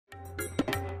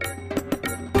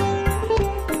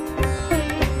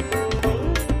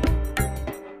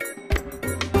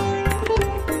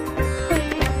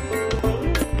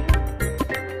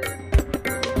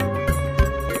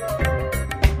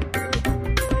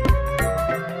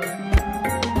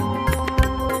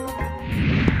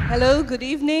Hello, good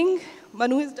evening.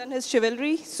 Manu has done his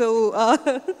chivalry, so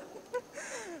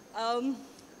um,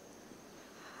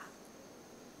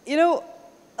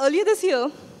 earlier this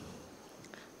year,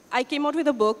 I came out with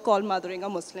a book called Mothering a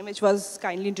Muslim, which was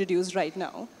kindly introduced right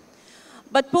now.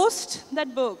 But post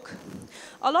that book,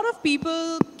 a lot of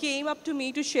people came up to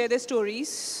me to share their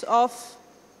stories of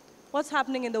what's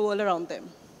happening in the world around them.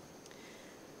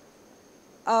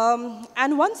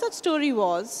 And one such story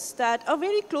was that a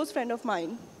very close friend of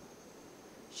mine,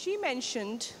 she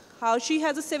mentioned how she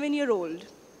has a 7-year-old.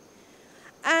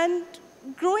 And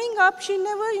growing up, she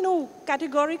never,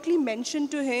 categorically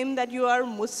mentioned to him that you are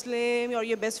Muslim or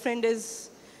your best friend is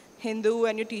Hindu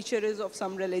and your teacher is of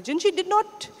some religion. She did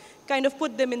not kind of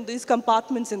put them in these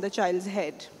compartments in the child's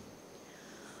head.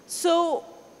 So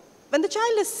when the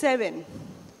child is 7,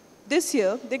 this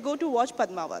year, they go to watch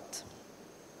Padmavat.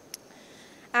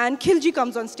 And Khilji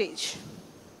comes on stage.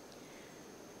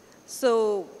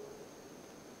 So,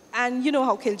 and you know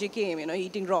how Khilji came,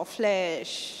 eating raw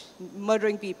flesh,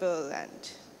 murdering people, and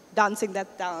dancing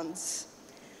that dance.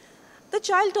 The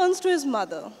child turns to his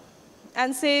mother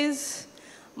and says,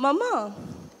 Mama,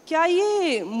 क्या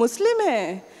ये Muslim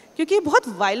है? क्योंकि ये बहुत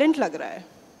violent लग रहा है.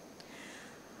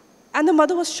 And the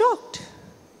mother was shocked.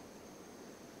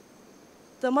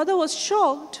 The mother was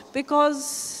shocked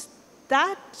because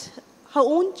that her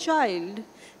own child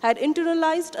had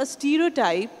internalized a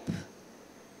stereotype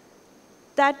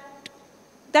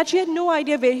that she had no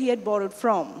idea where he had borrowed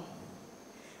from.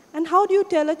 And how do you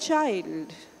tell a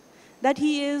child that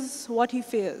he is what he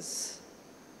fears?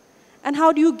 And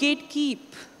how do you gatekeep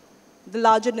the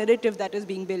larger narrative that is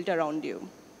being built around you?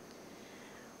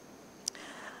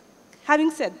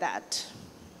 Having said that,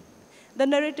 the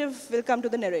narrative will come to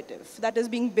the narrative that is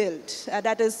being built,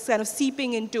 that is kind of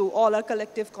seeping into all our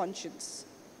collective conscience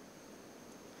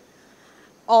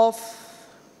of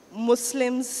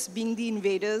Muslims being the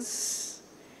invaders,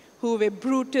 who were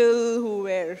brutal, who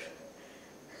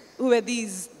were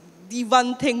the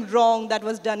one thing wrong that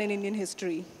was done in Indian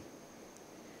history.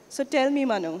 So tell me,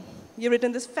 Manu, you've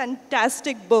written this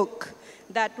fantastic book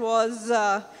that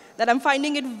I'm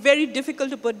finding it very difficult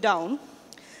to put down,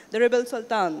 The Rebel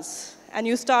Sultans. And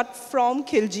you start from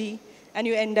Khilji and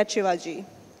you end at Shivaji.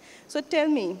 So tell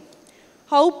me,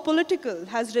 how political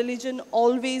has religion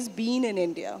always been in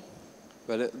India?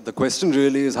 Well, the question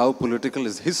really is how political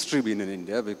has history been in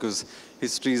India, because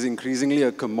history is increasingly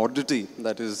a commodity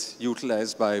that is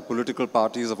utilized by political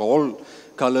parties of all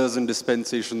colors and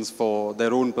dispensations for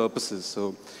their own purposes.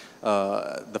 So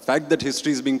the fact that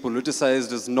history is being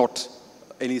politicized is not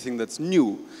anything that's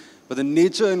new. But the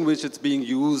nature in which it's being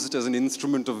used as an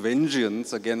instrument of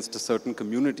vengeance against a certain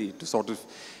community to sort of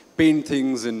paint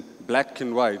things in black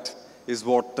and white is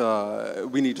what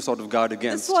we need to sort of guard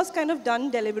against. This was kind of done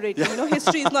deliberately.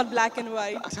 History is not black and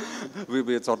white.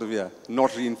 We're sort of,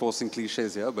 not reinforcing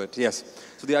cliches here, but yes.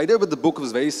 So the idea with the book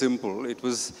was very simple. It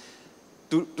was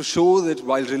to show that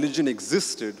while religion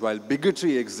existed, while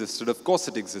bigotry existed, of course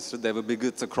it existed, there were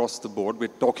bigots across the board. We're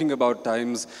talking about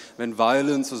times when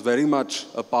violence was very much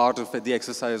a part of the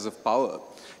exercise of power.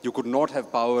 You could not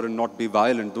have power and not be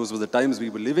violent. Those were the times we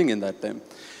were living in that time.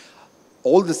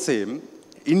 All the same,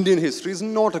 Indian history is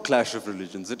not a clash of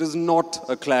religions. It is not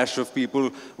a clash of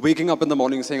people waking up in the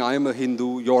morning saying, I am a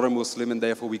Hindu, you're a Muslim, and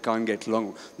therefore we can't get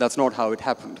along. That's not how it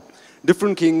happened.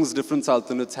 Different kings, different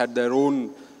sultanates had their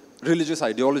own religious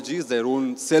ideologies, their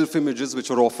own self-images, which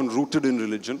are often rooted in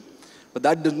religion. But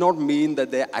that did not mean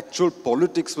that their actual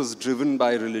politics was driven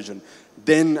by religion.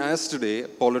 Then, as today,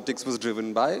 politics was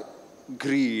driven by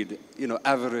greed,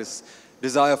 avarice,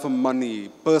 desire for money,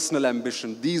 personal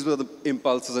ambition. These were the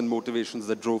impulses and motivations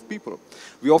that drove people.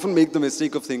 We often make the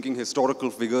mistake of thinking historical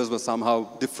figures were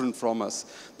somehow different from us.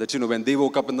 That, when they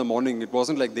woke up in the morning, it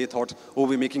wasn't like they thought, oh,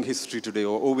 we're making history today,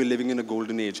 or oh, we're living in a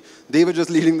golden age. They were just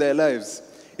leading their lives.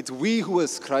 It's we who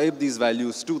ascribe these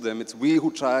values to them. It's we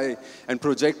who try and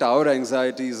project our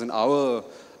anxieties and our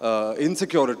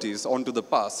insecurities onto the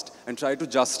past and try to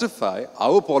justify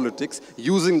our politics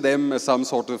using them as some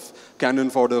sort of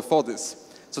cannon fodder for this.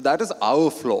 So that is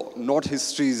our flaw, not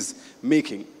history's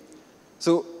making.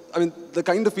 So, the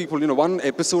kind of people, one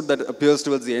episode that appears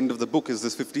towards the end of the book is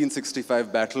this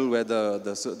 1565 battle where the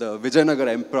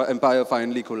Vijayanagar Empire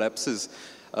finally collapses.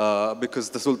 Because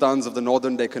the sultans of the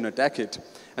northern Deccan attack it.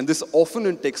 And this often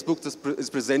in textbooks is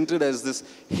presented as this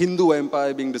Hindu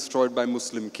empire being destroyed by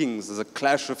Muslim kings. There's a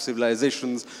clash of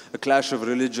civilizations, a clash of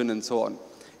religion, and so on.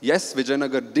 Yes,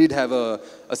 Vijayanagar did have a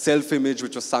self-image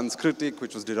which was Sanskritic,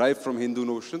 which was derived from Hindu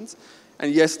notions.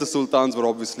 And yes, the sultans were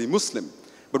obviously Muslim.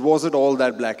 But was it all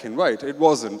that black and white? It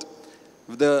wasn't.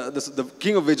 The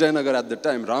king of Vijayanagar at the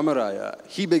time, Ramaraya,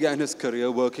 he began his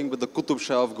career working with the Qutub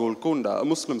Shah of Golconda, a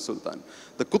Muslim sultan.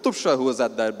 The Qutub Shah, who was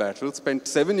at that battle, spent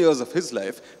 7 years of his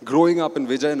life growing up in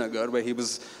Vijayanagar, where he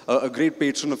was a great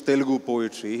patron of Telugu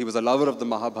poetry. He was a lover of the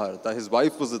Mahabharata. His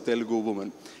wife was a Telugu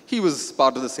woman. He was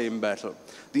part of the same battle.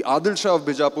 The Adil Shah of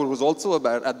Bijapur, who was also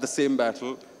at the same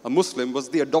battle, a Muslim, was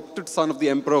the adopted son of the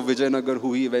emperor of Vijayanagar,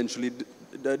 who he eventually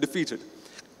defeated.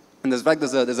 And in fact,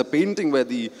 there's a painting where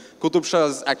the Qutub Shah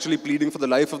is actually pleading for the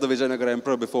life of the Vijayanagar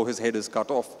emperor before his head is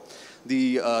cut off.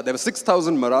 There were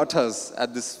 6,000 Marathas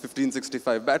at this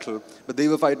 1565 battle, but they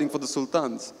were fighting for the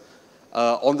sultans.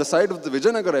 On the side of the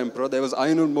Vijayanagar emperor, there was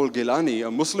Ainul-Mol Gilani,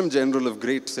 a Muslim general of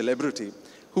great celebrity,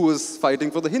 who was fighting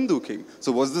for the Hindu king.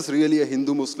 So was this really a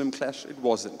Hindu-Muslim clash? It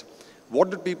wasn't. What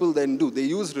did people then do? They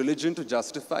used religion to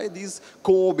justify these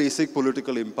core basic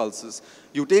political impulses.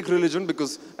 You take religion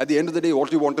because at the end of the day,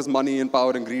 what you want is money and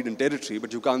power and greed and territory,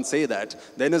 but you can't say that.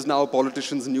 Then as now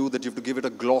politicians knew that you have to give it a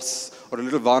gloss or a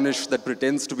little varnish that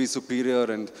pretends to be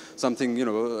superior and something,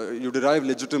 you derive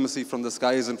legitimacy from the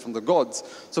skies and from the gods.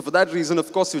 So for that reason,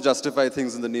 of course, you justify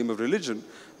things in the name of religion.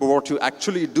 But what you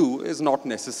actually do is not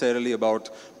necessarily about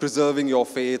preserving your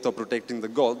faith or protecting the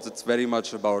gods. It's very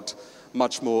much about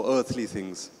much more earthly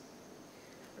things.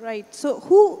 Right. So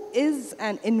who is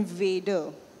an invader?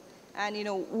 And,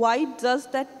 why does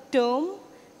that term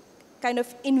kind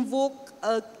of invoke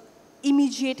a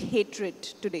immediate hatred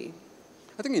today?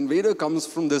 I think invader comes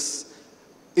from this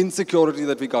insecurity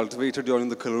that we cultivated during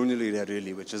the colonial era,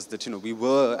 really, which is that, we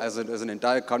were, as an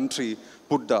entire country,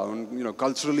 put down.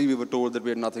 Culturally, we were told that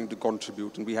we had nothing to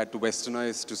contribute, and we had to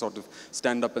westernize to sort of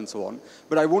stand up and so on.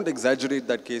 But I won't exaggerate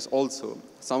that case also.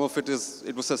 Some of it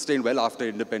was sustained well after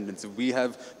independence. If we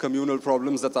have communal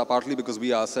problems, that's partly because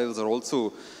we ourselves are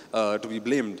also to be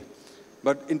blamed.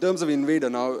 But in terms of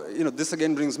invader now, this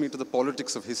again brings me to the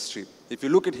politics of history. If you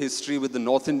look at history with the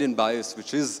North Indian bias,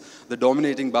 which is the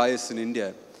dominating bias in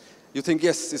India, you think,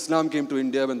 yes, Islam came to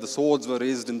India when the swords were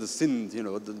raised in the Sindh,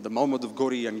 the Muhammad of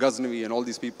Ghori and Ghaznavi and all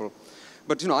these people.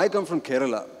 But, I come from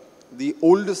Kerala. The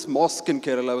oldest mosque in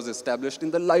Kerala was established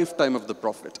in the lifetime of the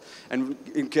Prophet. And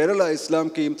in Kerala, Islam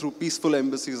came through peaceful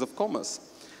embassies of commerce.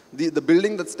 The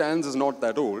building that stands is not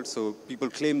that old, so people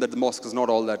claim that the mosque is not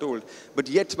all that old. But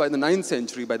yet, by the 9th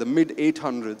century, by the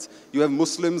mid-800s, you have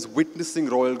Muslims witnessing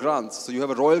royal grants. So you have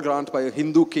a royal grant by a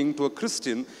Hindu king to a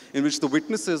Christian, in which the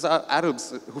witnesses are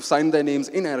Arabs who signed their names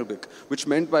in Arabic, which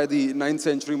meant by the 9th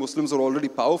century, Muslims were already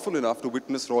powerful enough to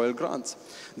witness royal grants.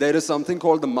 There is something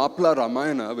called the Mapla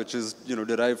Ramayana, which is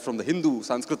derived from the Hindu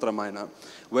Sanskrit Ramayana,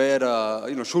 where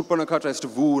Shurpanakha tries to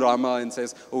woo Rama and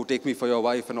says, "Oh, take me for your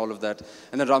wife," and all of that.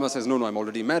 And then Rama says, no, I'm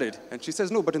already married. And she says,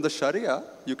 no, but in the Sharia,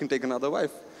 you can take another wife.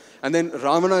 And then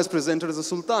Ravana is presented as a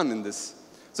sultan in this.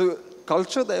 So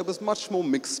culture there was much more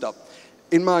mixed up.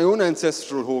 In my own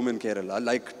ancestral home in Kerala,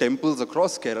 like temples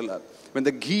across Kerala, when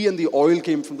the ghee and the oil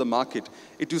came from the market,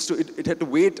 it had to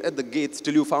wait at the gates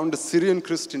till you found a Syrian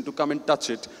Christian to come and touch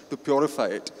it, to purify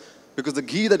it. Because the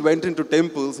ghee that went into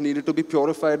temples needed to be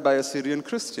purified by a Syrian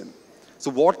Christian. So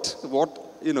what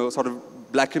sort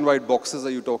of black and white boxes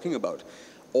are you talking about?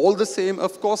 All the same,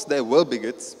 of course, there were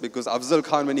bigots, because Afzal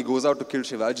Khan, when he goes out to kill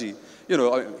Shivaji,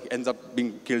 ends up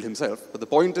being killed himself. But the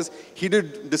point is, he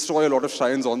did destroy a lot of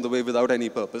shrines on the way without any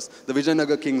purpose. The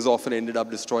Vijayanagar kings often ended up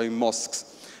destroying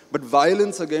mosques. But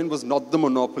violence, again, was not the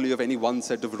monopoly of any one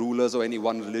set of rulers or any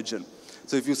one religion.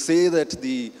 So if you say that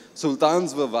the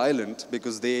sultans were violent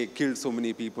because they killed so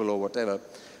many people or whatever,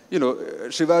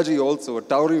 Shivaji also, a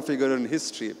towering figure in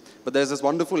history, but there's this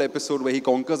wonderful episode where he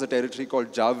conquers a territory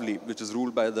called Javli, which is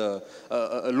ruled by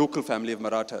a local family of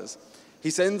Marathas. He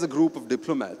sends a group of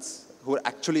diplomats who are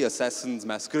actually assassins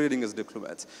masquerading as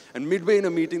diplomats. And midway in a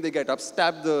meeting, they get up,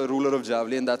 stab the ruler of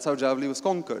Javli, and that's how Javli was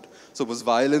conquered. So was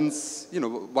violence,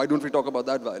 why don't we talk about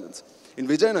that violence? In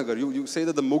Vijayanagar, you say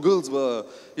that the Mughals were,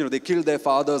 they killed their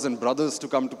fathers and brothers to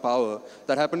come to power.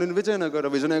 That happened in Vijayanagar. A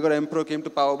Vijayanagar emperor came to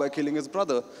power by killing his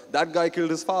brother. That guy killed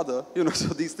his father.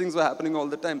 So these things were happening all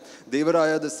the time.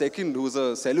 Devaraya II, who was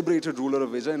a celebrated ruler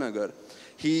of Vijayanagar,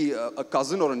 he, a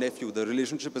cousin or a nephew, the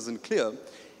relationship isn't clear,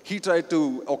 he tried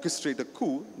to orchestrate a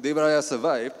coup. Devaraya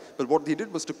survived, but what he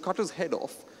did was to cut his head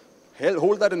off,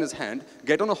 hold that in his hand,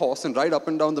 get on a horse and ride up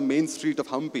and down the main street of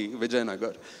Hampi,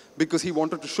 Vijayanagar, because he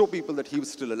wanted to show people that he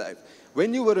was still alive.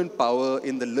 When you were in power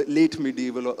in the late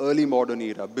medieval or early modern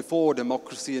era, before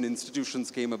democracy and institutions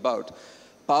came about,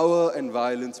 power and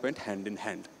violence went hand in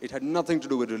hand. It had nothing to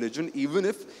do with religion, even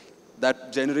if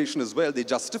that generation as well, they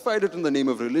justified it in the name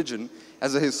of religion.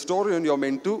 As a historian, you're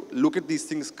meant to look at these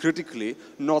things critically,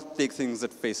 not take things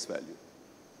at face value.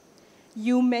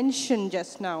 You mentioned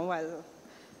just now,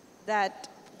 that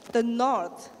the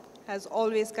North has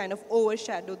always kind of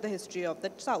overshadowed the history of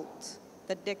the South,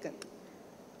 the Deccan.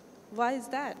 Why is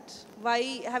that?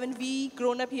 Why haven't we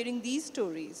grown up hearing these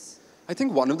stories? I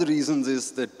think one of the reasons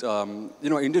is that,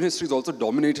 Indian history is also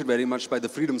dominated very much by the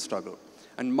freedom struggle.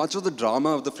 And much of the drama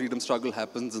of the freedom struggle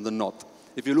happens in the North.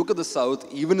 If you look at the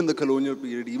South, even in the colonial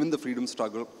period, even the freedom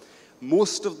struggle,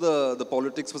 most of the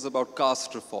politics was about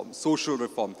caste reform, social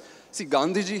reform. See,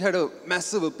 Gandhiji had a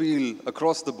massive appeal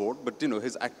across the board, but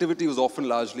his activity was often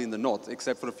largely in the North,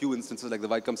 except for a few instances like the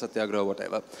Vaikam Satyagraha or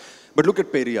whatever. But look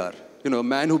at Periyar, a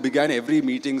man who began every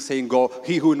meeting saying, God,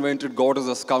 he who invented God is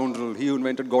a scoundrel, he who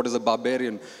invented God is a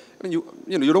barbarian. I mean,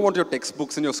 you don't want your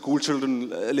textbooks and your school children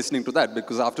listening to that,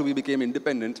 because after we became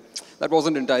independent, that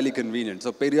wasn't entirely convenient.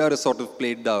 So Periyar is sort of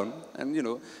played down,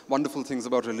 and wonderful things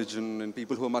about religion and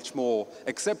people who are much more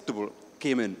acceptable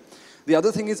came in. The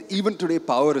other thing is, even today,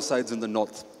 power resides in the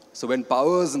North. So when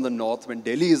power is in the North, when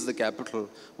Delhi is the capital,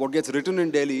 what gets written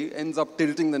in Delhi ends up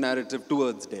tilting the narrative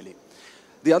towards Delhi.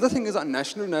 The other thing is our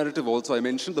national narrative also. I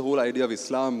mentioned the whole idea of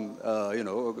Islam,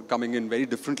 coming in very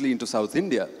differently into South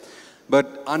India.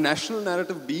 But our national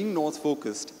narrative being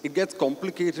North-focused, it gets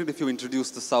complicated if you introduce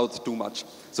the South too much.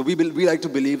 So we like to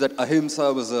believe that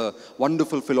ahimsa was a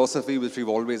wonderful philosophy which we've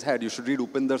always had. You should read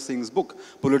Upinder Singh's book,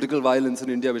 Political Violence in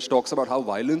India, which talks about how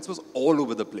violence was all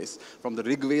over the place. From the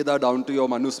Rig Veda down to your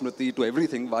Manusmriti to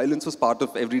everything, violence was part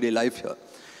of everyday life here.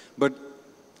 But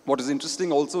what is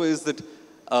interesting also is that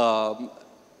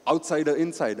outsider,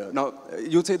 insider. Now,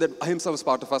 you'd say that ahimsa was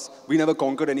part of us. We never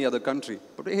conquered any other country.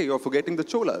 But hey, you're forgetting the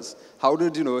Cholas. How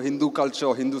did, Hindu culture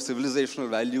or Hindu civilizational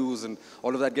values and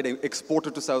all of that get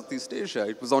exported to Southeast Asia?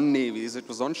 It was on navies, it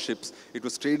was on ships, it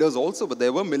was traders also, but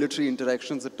there were military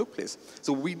interactions that took place.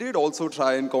 So we did also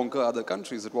try and conquer other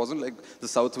countries. It wasn't like the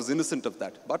South was innocent of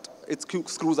that. But it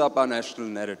screws up our national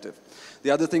narrative. The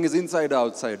other thing is insider,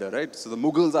 outsider, right? So the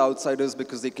Mughals are outsiders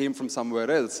because they came from somewhere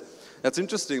else. That's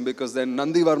interesting because then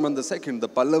Nandivarman II, the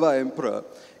Pallava emperor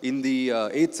in the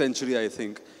 8th century, I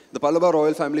think, the Pallava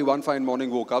royal family one fine morning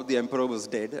woke up, the emperor was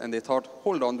dead, and they thought,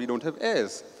 hold on, we don't have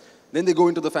heirs. Then they go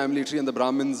into the family tree and the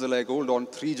Brahmins are like, hold on,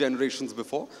 3 generations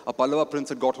before, a Pallava prince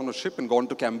had got on a ship and gone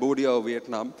to Cambodia or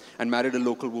Vietnam and married a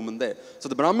local woman there. So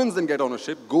the Brahmins then get on a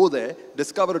ship, go there,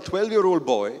 discover a 12-year-old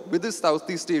boy with his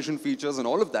Southeast Asian features and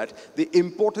all of that. They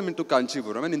import him into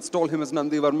Kanchipuram and install him as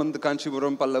Nandivarman, the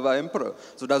Kanchipuram Pallava emperor.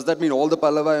 So does that mean all the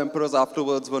Pallava emperors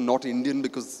afterwards were not Indian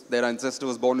because their ancestor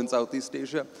was born in Southeast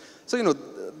Asia? So,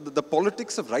 the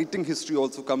politics of writing history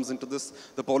also comes into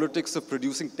this, the politics of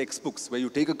producing textbooks where you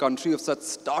take a country of such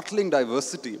startling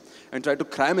diversity and try to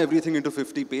cram everything into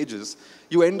 50 pages,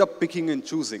 you end up picking and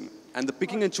choosing. And the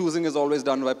picking and choosing is always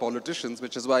done by politicians,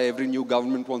 which is why every new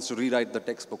government wants to rewrite the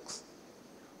textbooks.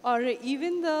 Or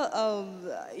even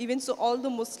so all the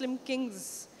Muslim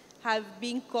kings have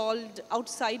been called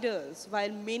outsiders,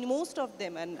 while most of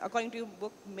them, and according to your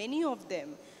book, many of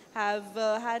them, have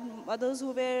had mothers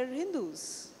who were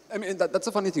Hindus. I mean, that's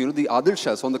a funny thing. The Adil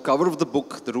Shahs, on the cover of the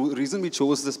book, the reason we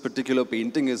chose this particular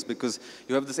painting is because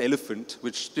you have this elephant,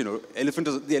 which, the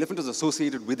elephant is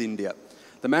associated with India.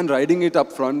 The man riding it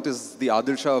up front is the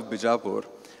Adil Shah of Bijapur.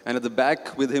 And at the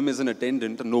back with him is an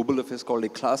attendant, a noble of his called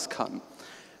Ikhlas Khan.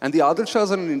 And the Adil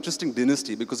Shahs are an interesting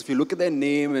dynasty because if you look at their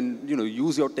name and,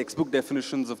 use your textbook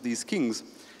definitions of these kings,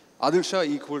 Adil Shah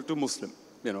equal to Muslim,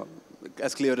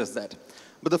 as clear as that.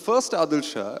 But the first Adil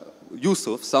Shah,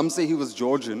 Yusuf, some say he was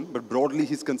Georgian, but broadly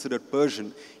he's considered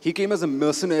Persian. He came as a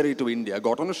mercenary to India,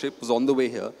 got on a ship, was on the way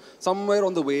here. Somewhere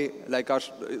on the way, like our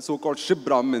so-called ship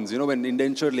Brahmins, when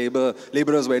indentured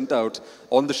laborers went out,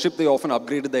 on the ship they often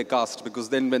upgraded their caste because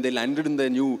then when they landed in their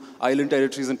new island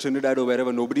territories in Trinidad or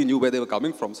wherever, nobody knew where they were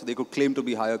coming from, so they could claim to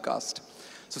be higher caste.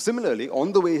 So similarly,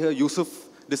 on the way here, Yusuf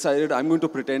decided, I'm going to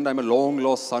pretend I'm a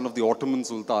long-lost son of the Ottoman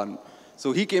Sultan.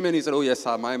 So he came in and he said, oh yes,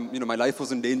 my life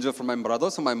was in danger from my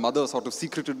brother, so my mother sort of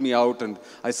secreted me out and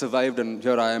I survived and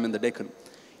here I am in the Deccan.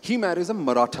 He marries a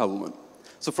Maratha woman.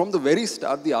 So from the very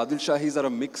start, the Adil Shahis are a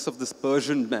mix of this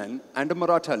Persian man and a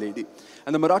Maratha lady.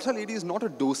 And the Maratha lady is not a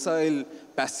docile,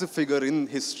 passive figure in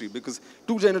history because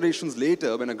 2 generations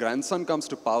later, when a grandson comes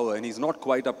to power and he's not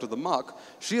quite up to the mark,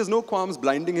 she has no qualms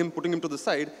blinding him, putting him to the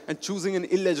side and choosing an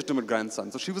illegitimate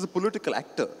grandson. So she was a political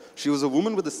actor. She was a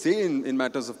woman with a say in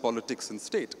matters of politics and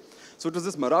state. So it was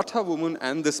this Maratha woman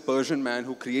and this Persian man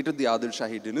who created the Adil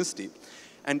Shahi dynasty.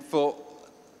 And for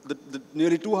the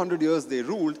nearly 200 years they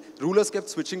ruled, rulers kept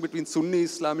switching between Sunni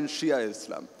Islam and Shia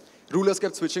Islam. Rulers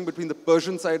kept switching between the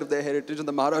Persian side of their heritage and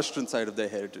the Maharashtrian side of their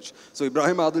heritage. So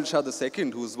Ibrahim Adil Shah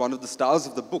II, who is one of the stars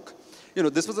of the book,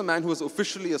 this was a man who was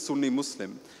officially a Sunni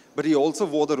Muslim, But he also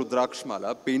wore the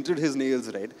Rudrakshmala, painted his nails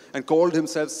red, and called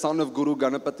himself son of Guru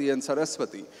Ganapati and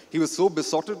Saraswati. He was so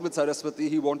besotted with Saraswati,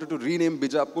 he wanted to rename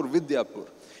Bijapur Vidyapur.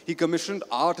 He commissioned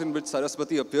art in which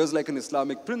Saraswati appears like an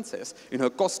Islamic princess. In her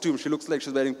costume, she looks like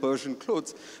she's wearing Persian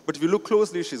clothes. But if you look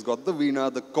closely, she's got the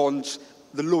veena, the conch,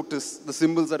 the lotus, the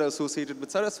symbols that are associated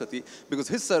with Saraswati, because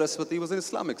his Saraswati was an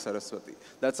Islamic Saraswati.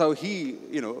 That's how he,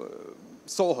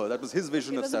 saw her. That was his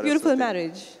vision of Saraswati. It was a beautiful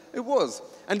marriage. It was.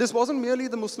 And this wasn't merely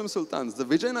the Muslim sultans. The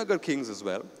Vijayanagar kings as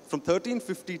well, from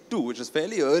 1352, which is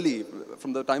fairly early,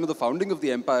 from the time of the founding of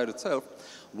the empire itself,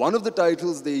 one of the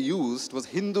titles they used was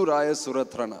Hindu Raya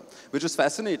Suratrana, which is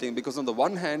fascinating because on the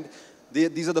one hand,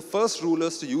 these are the first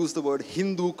rulers to use the word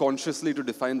Hindu consciously to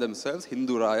define themselves,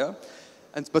 Hindu Raya.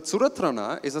 But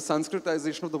Suratrana is a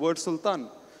Sanskritization of the word Sultan.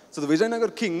 So the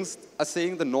Vijayanagar kings are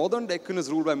saying the northern Deccan is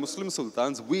ruled by Muslim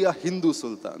sultans, we are Hindu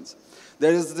sultans.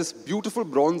 There is this beautiful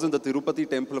bronze in the Tirupati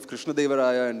temple of Krishna Deva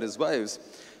Raya and his wives.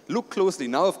 Look closely.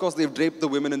 Now, of course, they've draped the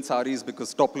women in saris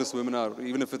because topless women are,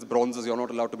 even if it's bronzes, you're not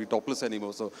allowed to be topless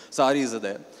anymore, so saris are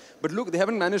there. But look, they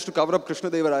haven't managed to cover up Krishna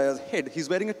Deva Raya's head. He's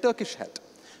wearing a Turkish hat.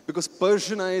 Because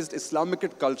Persianized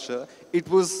Islamic culture, it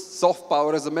was soft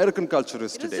power as American culture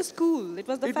is today. It was just cool. It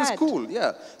was the fad. It was cool,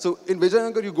 yeah. So in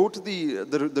Vijayanagar, you go to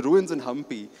the ruins in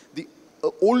Hampi, the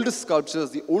oldest sculptures,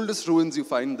 the oldest ruins you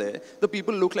find there, the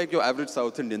people look like your average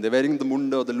South Indian. They're wearing the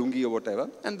munda or the lungi or whatever,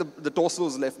 and the torso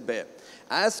is left bare.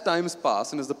 As times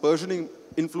pass and as the Persian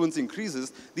influence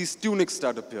increases, these tunics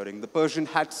start appearing. The Persian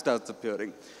hat starts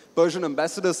appearing. Persian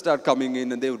ambassadors start coming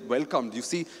in and they're welcomed. You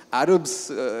see Arabs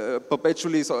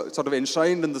perpetually sort of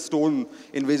enshrined in the stone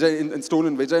in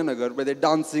Vijayanagar, where they're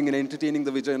dancing and entertaining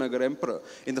the Vijayanagar emperor.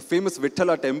 In the famous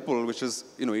Vithala temple, which is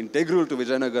integral to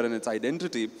Vijayanagar and its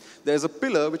identity, there's a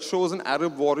pillar which shows an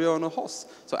Arab warrior on a horse.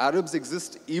 So Arabs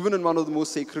exist even in one of the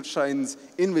most sacred shrines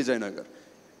in Vijayanagar.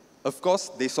 Of course,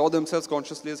 they saw themselves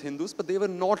consciously as Hindus, but they were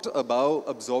not above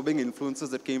absorbing influences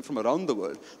that came from around the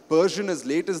world. Persian, as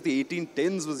late as the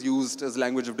 1810s, was used as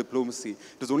language of diplomacy.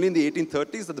 It was only in the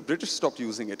 1830s that the British stopped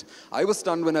using it. I was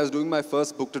stunned when I was doing my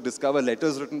first book to discover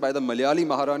letters written by the Malayali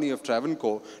Maharani of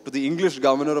Travancore to the English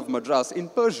governor of Madras in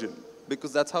Persian,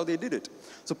 because that's how they did it.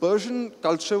 So Persian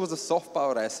culture was a soft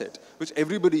power asset, which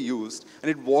everybody used, and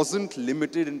it wasn't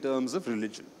limited in terms of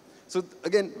religion. So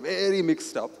again, very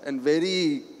mixed up and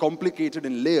very complicated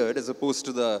and layered as opposed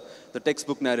to the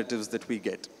textbook narratives that we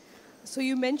get. So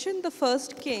you mentioned the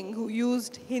first king who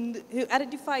used Hindu, who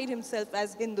identified himself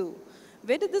as Hindu.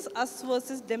 Where did this us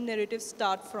versus them narrative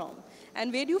start from?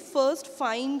 And where do you first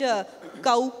find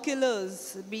cow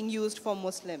killers being used for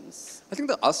Muslims? I think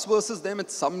the us versus them at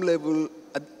some level,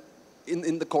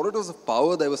 in the corridors of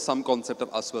power, there was some concept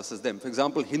of us versus them. For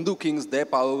example, Hindu kings, their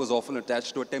power was often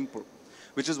attached to a temple.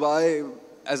 Which is why,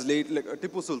 as late, like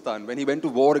Tipu Sultan, when he went to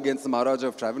war against the Maharaja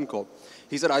of Travancore,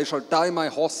 he said, I shall tie my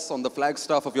horse on the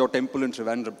flagstaff of your temple in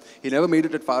Trivandrum. He never made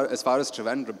it as far as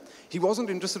Trivandrum. He wasn't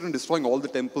interested in destroying all the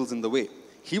temples in the way.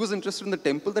 He was interested in the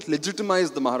temple that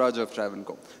legitimized the Maharaja of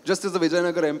Travancore. Just as the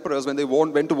Vijayanagar emperors, when they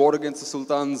went to war against the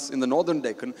sultans in the northern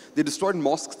Deccan, they destroyed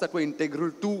mosques that were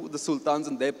integral to the sultans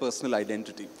and their personal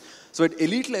identity. So at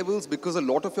elite levels, because a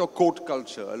lot of your court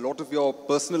culture, a lot of your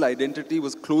personal identity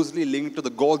was closely linked to the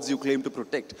gods you claim to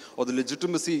protect, or the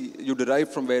legitimacy you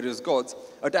derive from various gods,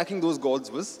 attacking those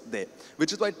gods was there.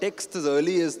 Which is why texts as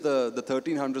early as the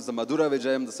 1300s, the Madura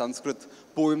Vijayam, the Sanskrit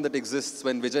poem that exists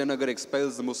when Vijayanagar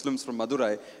expels the Muslims from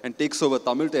Madurai and takes over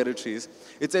Tamil territories,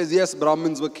 it says, yes,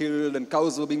 Brahmins were killed and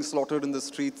cows were being slaughtered in the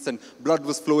streets and blood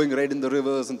was flowing red in the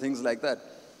rivers and things like that.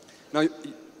 Now,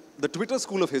 the Twitter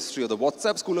school of history or the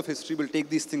WhatsApp school of history will take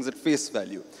these things at face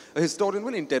value. A historian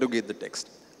will interrogate the text.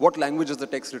 What language is the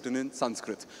text written in?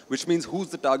 Sanskrit. Which means who's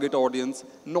the target audience?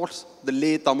 Not the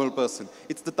lay Tamil person.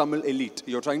 It's the Tamil elite.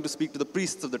 You're trying to speak to the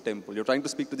priests of the temple. You're trying to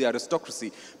speak to the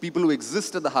aristocracy. People who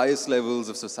exist at the highest levels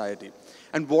of society.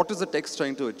 And what is the text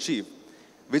trying to achieve?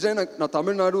 Now,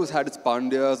 Tamil Nadu has had its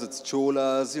Pandyas, its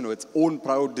Cholas, its own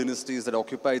proud dynasties that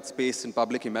occupied space in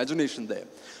public imagination there.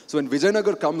 So when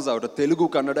Vijayanagar comes out, a Telugu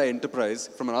Kannada enterprise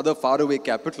from another faraway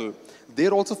capital,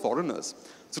 they're also foreigners.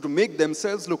 So to make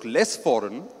themselves look less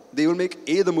foreign, they will make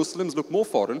the Muslims look more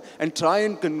foreign and try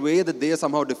and convey that they are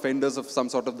somehow defenders of some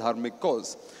sort of dharmic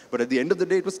cause. But at the end of the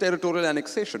day, it was territorial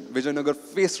annexation. Vijayanagar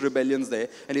faced rebellions there,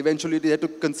 and eventually they had to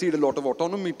concede a lot of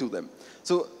autonomy to them.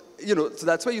 So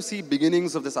that's why you see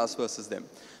beginnings of this us versus them.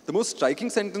 The most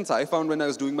striking sentence I found when I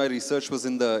was doing my research was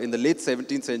in the late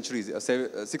 17th century,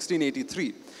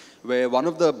 1683, where one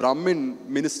of the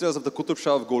Brahmin ministers of the Qutub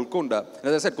Shah of Golconda, and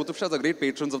as I said, Qutub Shahs are great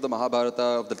patrons of the Mahabharata,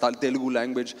 of the Telugu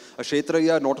language. A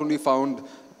Kshetraya not only found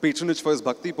patronage for his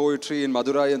bhakti poetry in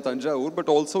Madurai and Tanjore, but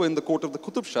also in the court of the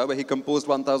Qutub Shah, where he composed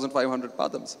 1,500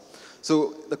 padams.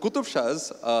 So the Qutub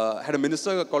Shahs had a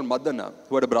minister called Madana,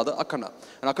 who had a brother, Akana.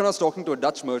 And Akana is talking to a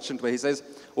Dutch merchant where he says,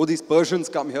 oh, these Persians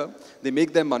come here, they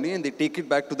make their money and they take it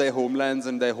back to their homelands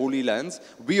and their holy lands.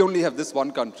 We only have this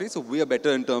one country, so we are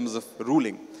better in terms of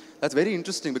ruling. That's very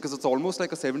interesting because it's almost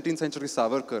like a 17th century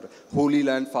Savarkar, holy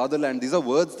land, fatherland. These are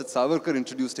words that Savarkar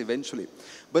introduced eventually.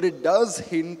 But it does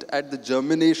hint at the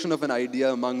germination of an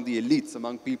idea among the elites,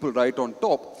 among people right on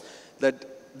top,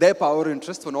 that their power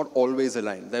interests were not always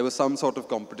aligned. There was some sort of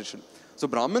competition. So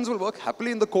Brahmins will work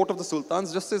happily in the court of the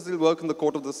sultans just as they'll work in the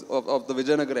court of the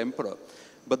Vijayanagar emperor.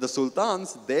 But the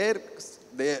sultans, their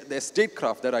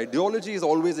statecraft, their ideology is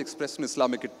always expressed in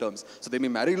Islamic terms. So they may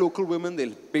marry local women,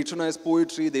 they'll patronize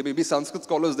poetry, they may be Sanskrit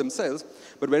scholars themselves,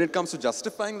 but when it comes to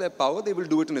justifying their power, they will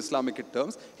do it in Islamic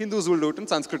terms. Hindus will do it in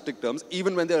Sanskritic terms,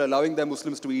 even when they're allowing their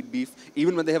Muslims to eat beef,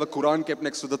 even when they have a Quran kept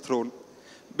next to the throne.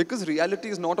 Because reality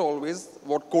is not always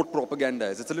what court propaganda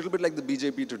is. It's a little bit like the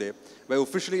BJP today, where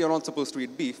officially you're not supposed to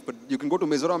eat beef, but you can go to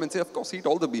Mizoram and say, of course, eat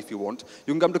all the beef you want.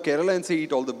 You can come to Kerala and say,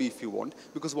 eat all the beef you want,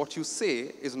 because what you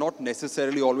say is not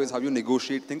necessarily always how you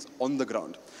negotiate things on the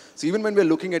ground. So even when we're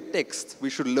looking at texts, we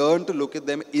should learn to look at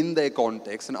them in their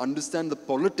context and understand the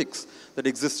politics that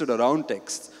existed around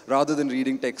texts, rather than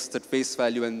reading texts at face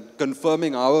value and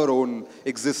confirming our own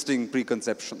existing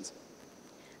preconceptions.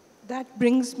 That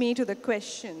brings me to the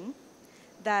question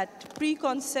that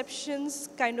preconceptions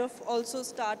kind of also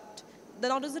start,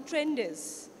 now the trend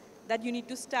is that you need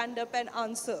to stand up and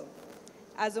answer.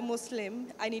 As a Muslim,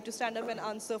 I need to stand up and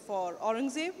answer for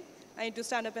Aurangzeb, I need to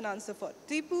stand up and answer for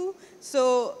Tipu.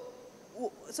 So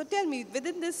tell me,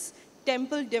 within this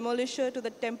temple demolisher to the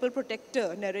temple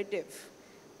protector narrative,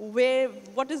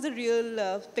 what is the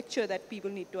real picture that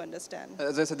people need to understand?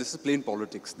 As I said, this is plain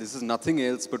politics. This is nothing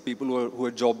else but people who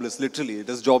are jobless, literally. It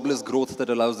is jobless growth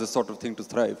that allows this sort of thing to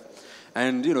thrive.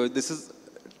 And, this is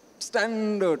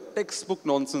standard textbook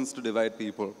nonsense to divide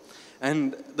people.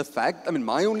 And the fact,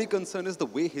 my only concern is the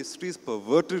way history is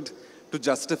perverted to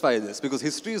justify this, because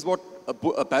history is what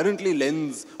apparently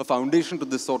lends a foundation to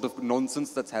this sort of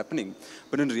nonsense that's happening.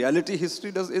 But in reality,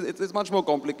 history it's much more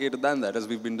complicated than that, as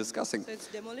we've been discussing. So it's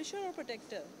demolisher or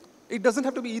protector? It doesn't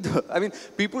have to be either.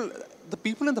 The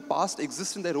people in the past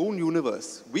exist in their own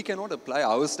universe. We cannot apply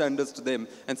our standards to them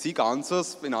and seek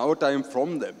answers in our time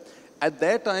from them. At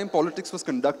their time, politics was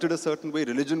conducted a certain way,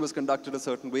 religion was conducted a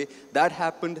certain way. That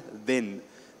happened then.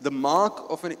 The mark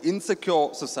of an insecure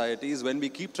society is when we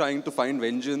keep trying to find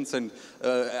vengeance and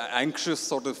anxious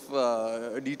sort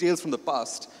of details from the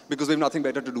past because we have nothing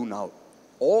better to do now.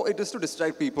 Or it is to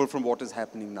distract people from what is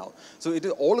happening now. So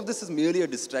all of this is merely a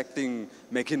distracting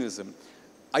mechanism.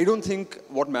 I don't think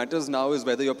what matters now is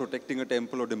whether you're protecting a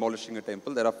temple or demolishing a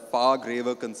temple. There are far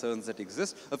graver concerns that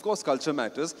exist. Of course, culture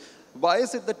matters. Why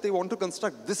is it that they want to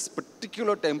construct this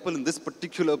particular temple in this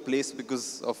particular place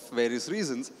because of various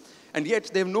reasons? And yet,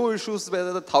 they have no issues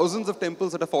whether the thousands of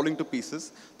temples that are falling to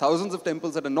pieces, thousands of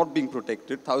temples that are not being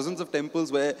protected, thousands of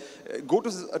temples where, go to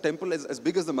a temple as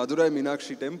big as the Madurai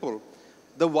Meenakshi temple,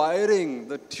 the wiring,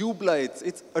 the tube lights,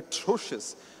 it's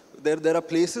atrocious. There are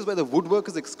places where the woodwork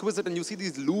is exquisite and you see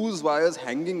these loose wires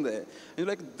hanging there. And you're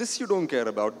like, this you don't care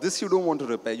about, this you don't want to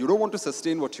repair, you don't want to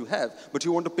sustain what you have, but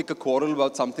you want to pick a quarrel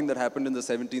about something that happened in the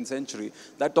 17th century.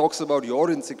 That talks about your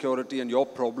insecurity and your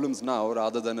problems now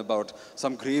rather than about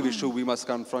some grave issue we must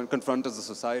confront as a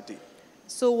society.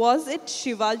 So was it the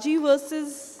Shivaji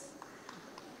versus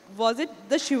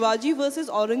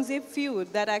Aurangzeb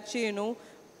feud that actually,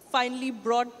 finally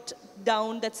brought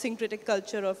down that syncretic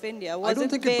culture of India? I don't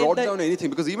think it brought down anything,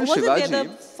 because even Shivaji...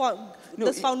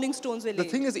 the founding stones were laid? The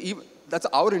thing is, that's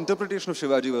our interpretation of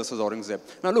Shivaji versus Aurangzeb.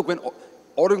 Now look, when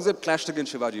Aurangzeb clashed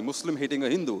against Shivaji, Muslim hating a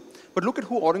Hindu, but look at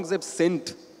who Aurangzeb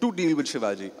sent to deal with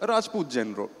Shivaji, a Rajput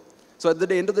general. So at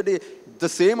the end of the day, the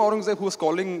same Aurangzeb who was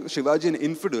calling Shivaji an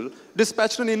infidel,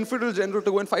 dispatched an infidel general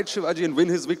to go and fight Shivaji and win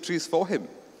his victories for him.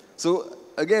 So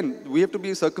again, we have to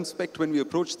be circumspect when we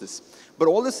approach this. But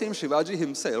all the same, Shivaji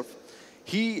himself,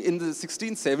 in the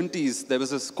 1670s, there was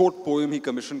this court poem he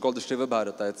commissioned called the Shiva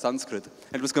Bharata. It's Sanskrit.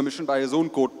 And it was commissioned by his own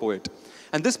court poet.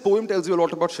 And this poem tells you a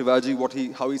lot about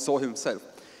Shivaji, how he saw himself.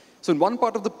 So in one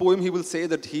part of the poem, he will say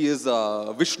that he is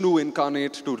Vishnu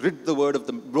incarnate to rid the world of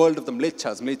the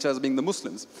Mlechas being the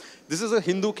Muslims. This is a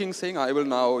Hindu king saying, I will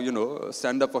now,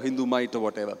 stand up for Hindu might or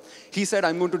whatever. He said,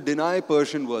 I'm going to deny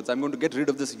Persian words. I'm going to get rid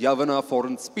of this Yavana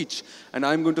foreign speech. And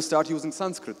I'm going to start using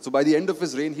Sanskrit. So by the end of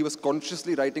his reign, he was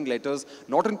consciously writing letters,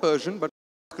 not in Persian, but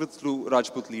Sanskrit through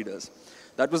Rajput leaders.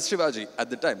 That was Shivaji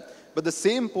at the time. But the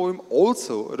same poem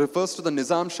also refers to the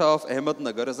Nizam Shah of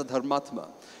Ahmednagar as a Dharmatma.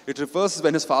 It refers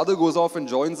when his father goes off and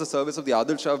joins the service of the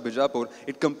Adil Shah of Bijapur,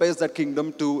 it compares that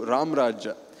kingdom to Ram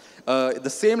Rajya. The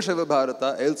same Shiva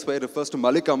Bharata elsewhere refers to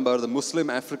Malik Ambar, the Muslim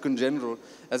African general,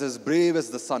 as brave as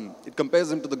the sun. It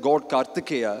compares him to the god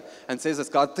Kartikeya and says as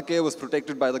Kartikeya was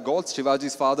protected by the gods,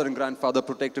 Shivaji's father and grandfather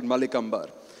protected Malik Ambar.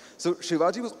 So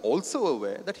Shivaji was also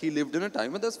aware that he lived in a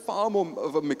time when there's far more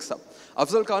of a mix-up.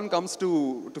 Afzal Khan comes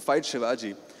to fight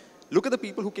Shivaji. Look at the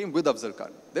people who came with Afzal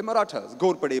Khan. They're Marathas,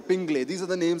 Ghorpade, Pingle, these are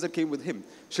the names that came with him.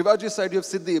 Shivaji's side, you have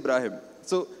Siddhi Ibrahim.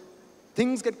 So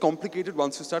things get complicated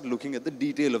once you start looking at the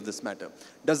detail of this matter.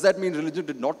 Does that mean religion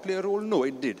did not play a role? No,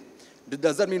 it did.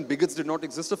 Does that mean bigots did not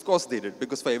exist? Of course they did.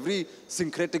 Because for every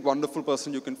syncretic, wonderful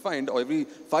person you can find, or every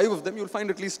 5 of them, you'll find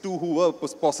at least 2 who were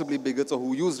possibly bigots or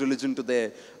who used religion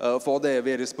for their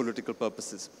various political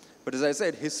purposes. But as I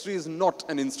said, history is not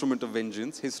an instrument of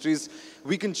vengeance.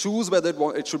 We can choose whether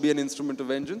it should be an instrument of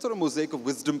vengeance or a mosaic of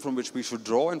wisdom from which we should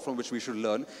draw and from which we should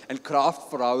learn and craft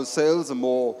for ourselves a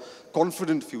more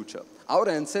confident future. Our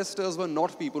ancestors were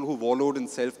not people who wallowed in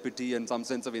self-pity and some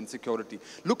sense of insecurity.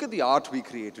 Look at the art we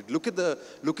created. Look at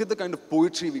the kind of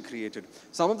poetry we created.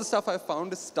 Some of the stuff I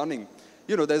found is stunning.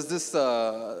 You know, there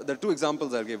are 2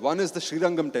 examples I'll give. One is the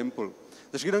Srirangam temple.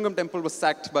 The Srirangam temple was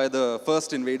sacked by the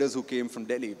first invaders who came from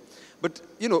Delhi. But,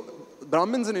 you know,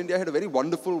 Brahmins in India had a very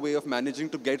wonderful way of managing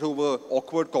to get over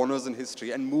awkward corners in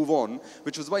history and move on,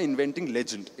 which was by inventing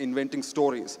legend, inventing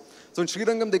stories. So in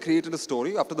Srirangam, they created a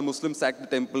story after the Muslims sacked the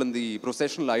temple and the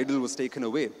processional idol was taken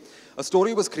away. A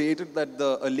story was created that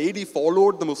a lady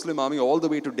followed the Muslim army all the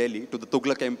way to Delhi, to the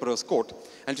Tughlaq emperor's court,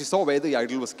 and she saw where the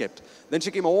idol was kept. Then she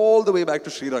came all the way back to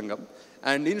Srirangam,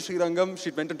 and in Srirangam,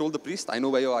 she went and told the priest, I know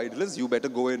where your idol is, you better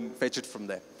go and fetch it from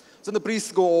there. So the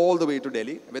priests go all the way to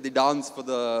Delhi, where they dance for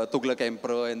the Tughlaq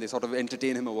emperor and they sort of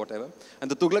entertain him or whatever. And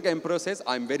the Tughlaq emperor says,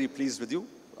 I'm very pleased with you.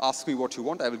 Ask me what you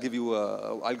want.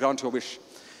 I'll grant your wish.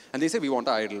 And they say, we want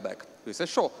our idol back. So he says,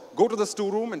 sure, go to the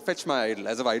storeroom and fetch my idol,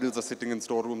 as if idols are sitting in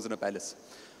storerooms in a palace.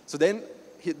 So then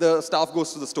the staff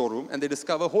goes to the storeroom and they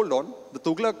discover, hold on, the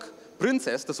Tughlaq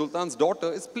princess, the Sultan's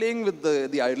daughter, is playing with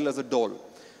the idol as a doll.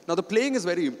 Now, the playing is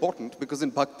very important because in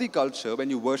Bhakti culture,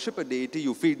 when you worship a deity,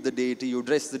 you feed the deity, you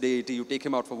dress the deity, you take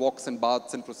him out for walks and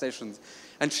baths and processions.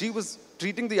 And she was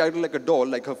treating the idol like a doll,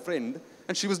 like her friend,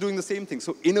 and she was doing the same thing.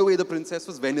 So, in a way, the princess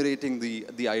was venerating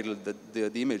the idol,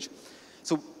 the image.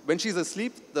 So, when she's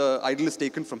asleep, the idol is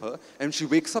taken from her, and she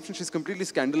wakes up and she's completely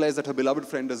scandalized that her beloved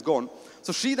friend is gone.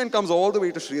 So, she then comes all the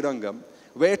way to Srirangam,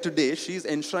 where today she's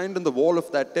enshrined in the wall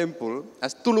of that temple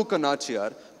as Tuluka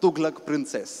Nachiyar, Tughlaq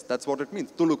princess. That's what it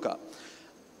means, Tuluka.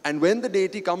 And when the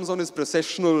deity comes on his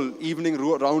processional evening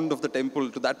round of the temple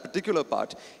to that particular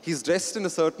part, he's dressed in a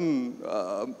certain,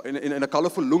 in a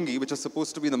colorful lungi, which is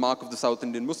supposed to be the mark of the South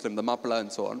Indian Muslim, the mapla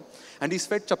and so on. And he's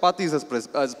fed chapatis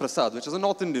as prasad, which is a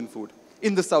North Indian food,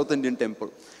 in the South Indian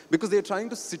temple. Because they're trying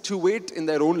to situate in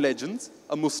their own legends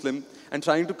a Muslim and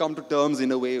trying to come to terms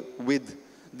in a way with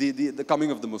the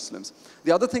coming of the Muslims.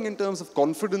 The other thing in terms of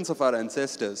confidence of our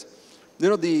ancestors, you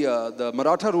know, the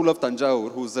Maratha rule of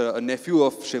Tanjore, who's a nephew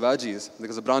of Shivaji's,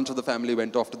 because a branch of the family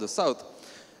went off to the south,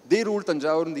 they ruled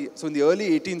Tanjore in the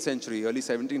early 18th century, early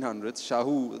 1700s,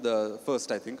 Shahu the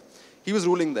first, I think, he was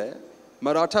ruling there.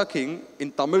 Maratha king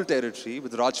in Tamil territory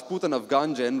with Rajput and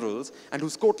Afghan generals and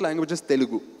whose court language is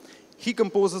Telugu. He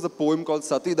composes a poem called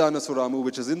Satidana Suramu,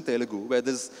 which is in Telugu, where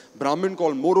this Brahmin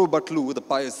called Moro Batlu, the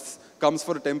pious, comes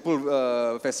for a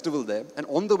temple festival there. And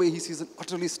on the way, he sees an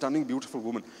utterly stunning, beautiful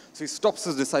woman. So he stops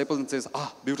his disciples and says,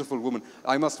 beautiful woman,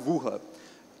 I must woo her.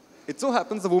 It so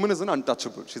happens the woman is an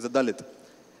untouchable. She's a Dalit.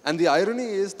 And the irony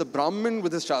is the Brahmin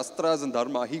with his Shastras and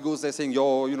Dharma, he goes there saying,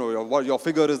 your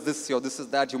figure is this, this is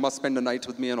that, you must spend a night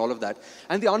with me and all of that.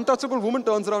 And the untouchable woman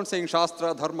turns around saying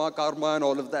Shastra, Dharma, Karma and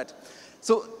all of that.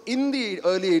 So in the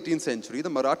early 18th century, the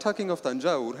Maratha king of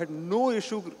Tanjore had no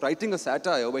issue writing a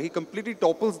satire where he completely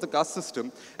topples the caste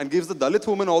system and gives the Dalit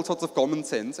woman all sorts of common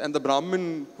sense and the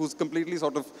Brahmin who's completely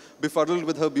sort of befuddled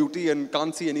with her beauty and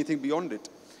can't see anything beyond it.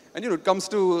 And it comes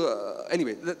to,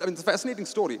 anyway, it's a fascinating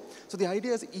story. So the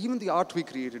idea is even the art we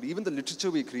created, even the literature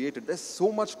we created, there's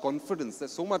so much confidence,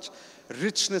 there's so much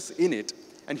richness in it.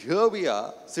 And here we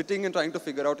are, sitting and trying to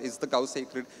figure out, is the cow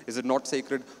sacred? Is it not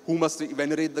sacred? Who must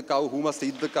venerate the cow? Who must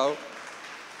eat the cow?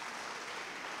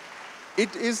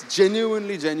 It is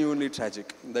genuinely, genuinely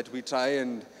tragic that we try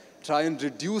and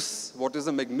reduce what is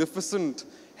a magnificent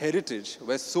heritage,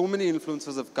 where so many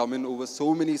influences have come in over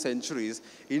so many centuries,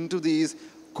 into these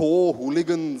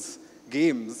co-hooligans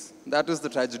games. That is the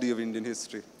tragedy of Indian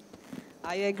history.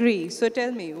 I agree. So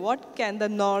tell me, what can the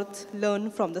North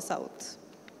learn from the South?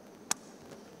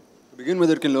 To begin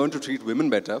with, it can learn to treat women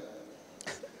better.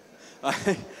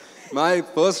 My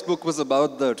first book was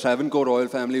about the Travancore royal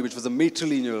family, which was a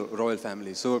matrilineal royal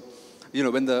family. So, you know,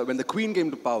 when the queen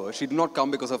came to power, she did not come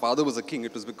because her father was a king.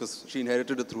 It was because she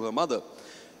inherited it through her mother.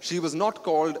 She was not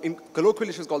called,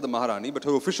 colloquially she was called the Maharani, but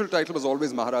her official title was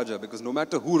always Maharaja, because no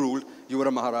matter who ruled, you were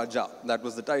a Maharaja. That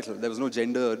was the title. There was no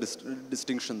gender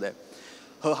distinction there.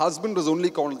 Her husband was only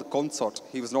called the consort.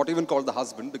 He was not even called the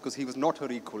husband because he was not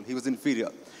her equal. He was inferior.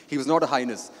 He was not a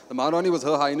highness. The Maharani was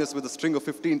her highness with a string of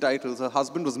 15 titles. Her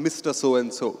husband was Mr.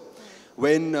 So-and-so.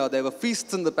 When there were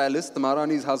feasts in the palace, the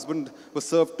Maharani's husband was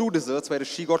served 2 desserts, whereas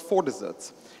she got 4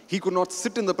 desserts. He could not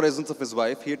sit in the presence of his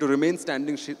wife. He had to remain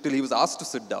standing till he was asked to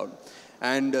sit down.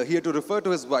 And he had to refer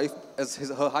to his wife as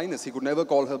her highness. He could never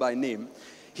call her by name.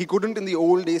 He couldn't in the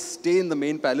old days stay in the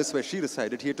main palace where she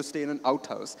resided. He had to stay in an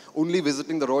outhouse, only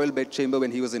visiting the royal bedchamber when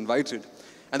he was invited.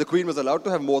 And the queen was allowed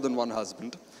to have more than one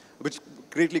husband, which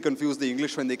greatly confused the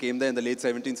English when they came there in the late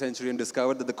 17th century and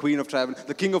discovered that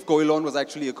the king of Koilon was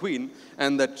actually a queen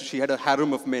and that she had a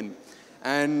harem of men.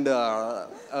 And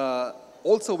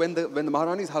also, when the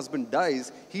Maharani's husband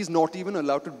dies, he's not even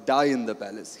allowed to die in the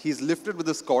palace. He's lifted with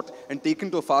a cot and taken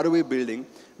to a faraway building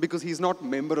because he's not a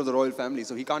member of the royal family,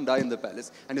 so he can't die in the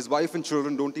palace. And his wife and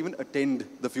children don't even attend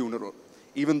the funeral.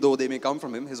 Even though they may come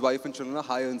from him, his wife and children are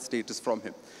higher in status from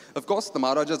him. Of course, the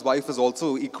Maharaja's wife is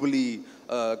also equally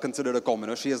considered a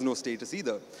commoner. She has no status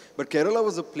either. But Kerala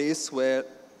was a place where,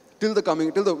 till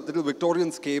the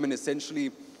Victorians came and essentially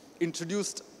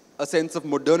introduced a sense of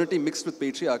modernity mixed with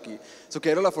patriarchy. So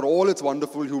Kerala, for all its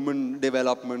wonderful human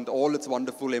development, all its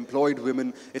wonderful employed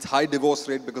women, its high divorce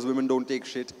rate because women don't take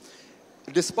shit,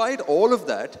 despite all of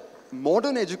that,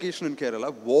 modern education in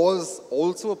Kerala was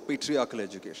also a patriarchal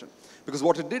education. Because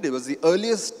what it did, it was the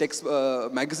earliest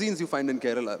magazines you find in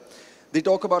Kerala. They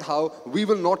talk about how we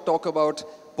will not talk about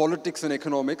politics and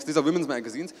economics. These are women's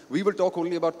magazines. We will talk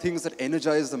only about things that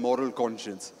energize the moral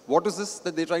conscience. What is this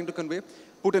that they're trying to convey?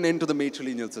 Put an end to the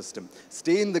matrilineal system.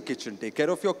 Stay in the kitchen. Take care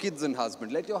of your kids and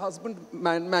husband. Let your husband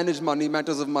manage money,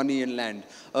 matters of money and land.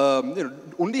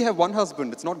 Only have one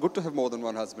husband. It's not good to have more than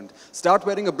one husband. Start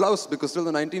wearing a blouse, because till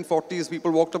the 1940s, people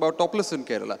walked about topless in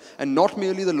Kerala. And not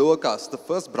merely the lower caste. The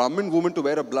first Brahmin woman to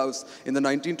wear a blouse in the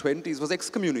 1920s was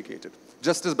excommunicated.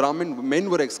 Just as Brahmin men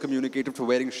were excommunicated for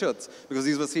wearing shirts, because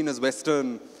these were seen as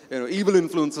Western, evil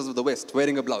influences of the West,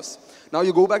 wearing a blouse. Now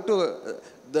you go back to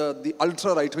the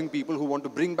ultra-right-wing people who want to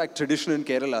bring back tradition in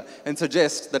Kerala and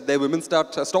suggest that their women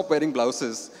stop wearing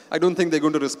blouses. I don't think they're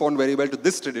going to respond very well to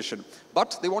this tradition.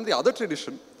 But they want the other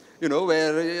tradition,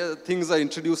 where things are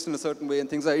introduced in a certain way and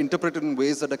things are interpreted in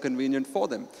ways that are convenient for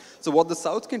them. So what the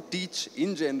South can teach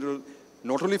in general,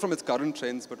 not only from its current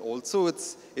trends, but also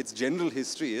its general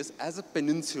history, is as a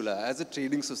peninsula, as a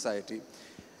trading society,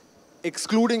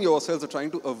 excluding yourselves or trying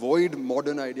to avoid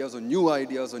modern ideas or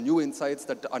new insights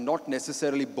that are not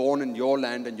necessarily born in your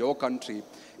land and your country,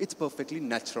 it's perfectly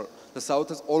natural. The South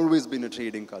has always been a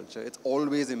trading culture. It's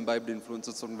always imbibed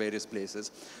influences from various places.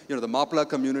 The Mapla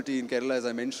community in Kerala, as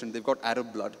I mentioned, they've got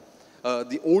Arab blood.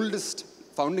 The oldest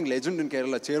founding legend in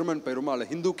Kerala, Chairman Perumal, a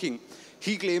Hindu king,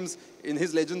 he claims, in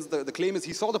his legends, the claim is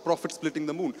he saw the prophet splitting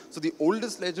the moon. So the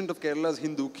oldest legend of Kerala's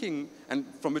Hindu king, and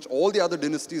from which all the other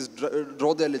dynasties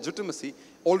draw their legitimacy,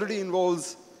 already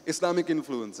involves Islamic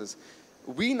influences.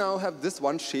 We now have this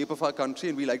one shape of our country,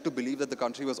 and we like to believe that the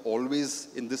country was always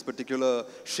in this particular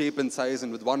shape and size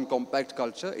and with one compact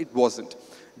culture. It wasn't.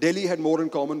 Delhi had more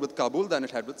in common with Kabul than it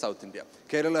had with South India.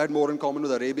 Kerala had more in common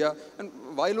with Arabia. And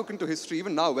why look into history?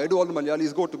 Even now, where do all the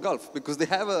Malayalis go? To Gulf? Because they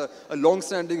have a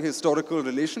long-standing historical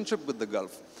relationship with the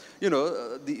Gulf.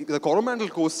 The Coromandel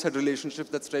coasts had relationships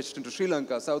that stretched into Sri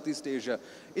Lanka, Southeast Asia,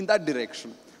 in that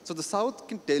direction. So the South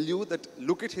can tell you that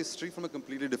look at history from a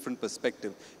completely different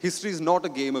perspective. History is not a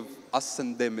game of us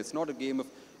and them. It's not a game of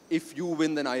if you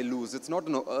win, then I lose. It's not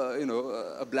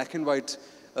a black and white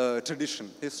tradition.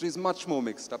 History is much more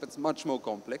mixed up. It's much more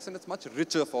complex, and it's much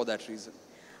richer for that reason.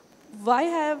 Why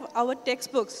have our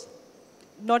textbooks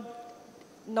not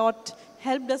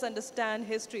helped us understand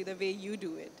history the way you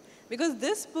do it? Because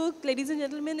this book, ladies and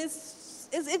gentlemen,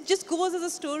 it just goes as a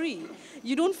story.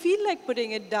 You don't feel like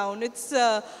putting it down. It's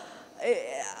why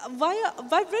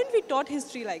weren't we taught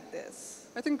history like this?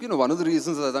 I think one of the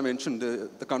reasons, as I mentioned,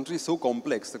 the country is so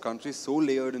complex. The country is so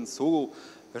layered and so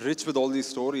rich with all these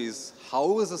stories.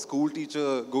 How is a school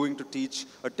teacher going to teach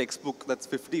a textbook that's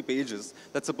 50 pages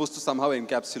that's supposed to somehow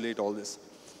encapsulate all this?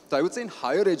 So I would say in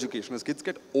higher education, as kids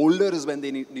get older, is when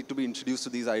they need to be introduced to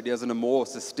these ideas in a more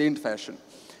sustained fashion.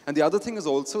 And the other thing is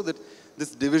also that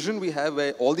this division we have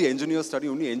where all the engineers study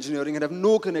only engineering and have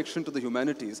no connection to the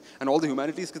humanities, and all the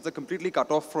humanities kids are completely cut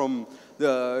off from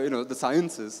the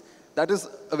sciences. that is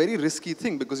a very risky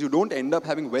thing because you don't end up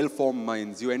having well-formed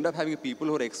minds. You end up having people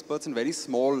who are experts in very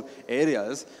small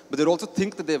areas, but they also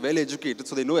think that they're well-educated,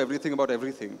 so they know everything about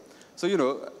everything.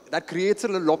 So, that creates a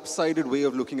lopsided way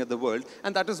of looking at the world,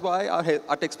 and that is why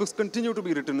our textbooks continue to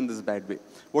be written in this bad way.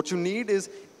 What you need is,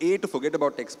 A, to forget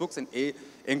about textbooks, and A,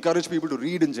 encourage people to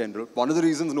read in general. One of the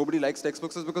reasons nobody likes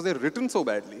textbooks is because they're written so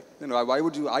badly. Why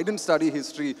would you? I didn't study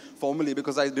history formally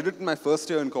because I did it in my first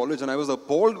year in college, and I was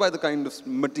appalled by the kind of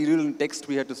material and text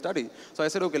we had to study. So I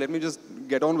said, okay, let me just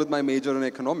get on with my major in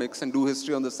economics and do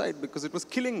history on the side because it was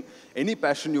killing any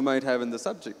passion you might have in the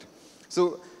subject.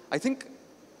 So I think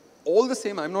all the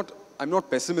same, I'm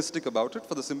not pessimistic about it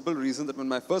for the simple reason that when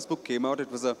my first book came out,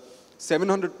 it was a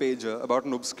 700-pager about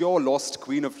an obscure lost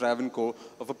queen of Travancore,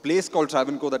 of a place called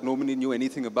Travancore that nobody knew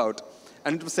anything about.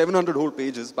 And it was 700 whole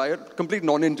pages by a complete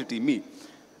non-entity, me.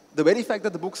 The very fact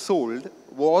that the book sold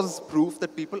was proof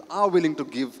that people are willing to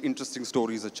give interesting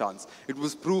stories a chance. It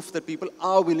was proof that people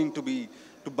are willing to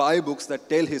buy books that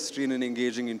tell history in an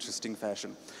engaging, interesting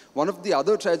fashion. One of the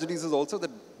other tragedies is also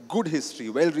that good history,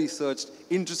 well-researched,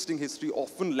 interesting history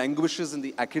often languishes in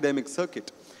the academic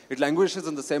circuit. It languishes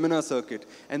in the seminar circuit,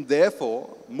 and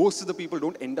therefore, most of the people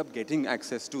don't end up getting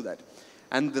access to that.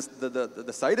 And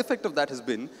the side effect of that has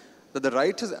been that the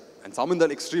right has, and some in the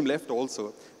extreme left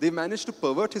also, they've managed to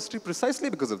pervert history precisely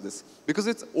because of this. Because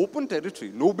it's open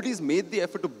territory. Nobody's made the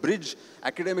effort to bridge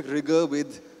academic rigor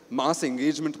with mass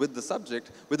engagement with the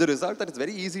subject, with the result that it's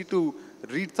very easy to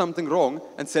read something wrong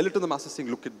and sell it to the masses saying,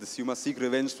 look at this, you must seek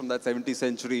revenge from that 17th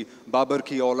century Babar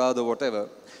ki aulad or whatever.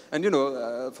 And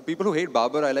for people who hate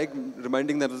Babar, I like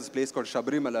reminding them of this place called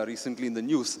Sabrimala recently in the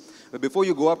news. But before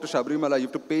you go up to Sabrimala, you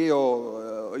have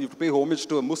to pay homage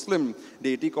to a Muslim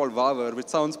deity called Vavar, which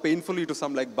sounds painfully to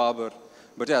some like Babar.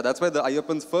 But yeah, that's where the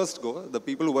Ayyapans first go. The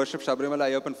people who worship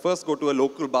Sabrimala Ayyappan first go to a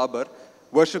local Babar,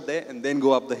 worship there, and then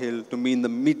go up the hill to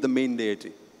meet the main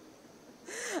deity.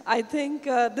 I think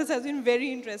this has been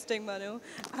very interesting, Manu.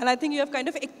 And I think you have kind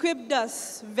of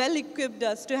well-equipped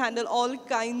us to handle all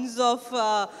kinds of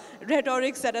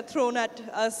rhetorics that are thrown at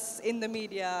us in the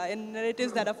media, in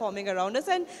narratives that are forming around us.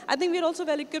 And I think we're also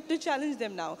well-equipped to challenge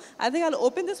them now. I think I'll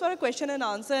open this for a question and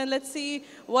answer, and let's see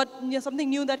something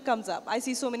new that comes up. I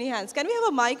see so many hands. Can we have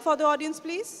a mic for the audience,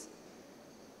 please?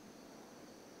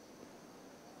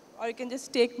 Or you can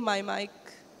just take my mic.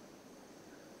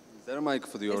 Is there a mic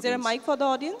for the audience? Is there a mic for the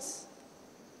audience?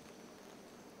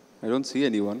 I don't see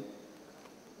anyone.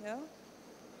 Yeah.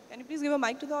 Can you please give a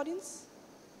mic to the audience?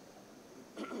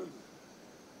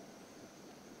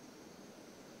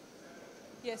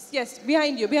 Yes,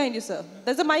 behind you, sir.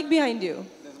 There's a mic behind you.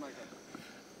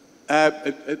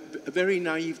 A very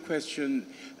naive question,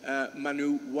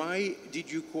 Manu. Why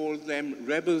did you call them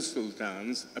rebel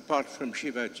sultans, apart from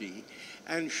Shivaji?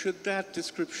 And should that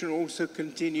description also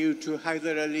continue to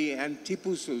Hyder Ali and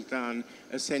Tipu Sultan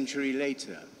a century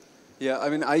later? Yeah, I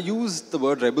mean, I used the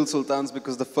word rebel sultans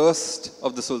because the first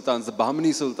of the sultans, the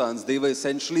Bahmani sultans, they were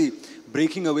essentially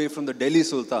breaking away from the Delhi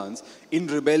sultans in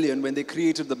rebellion when they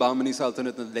created the Bahmani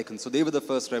Sultanate in the Deccan. So they were the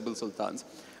first rebel sultans.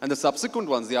 And the subsequent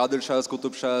ones, the Adil Shahs,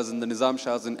 Qutub Shahs, and the Nizam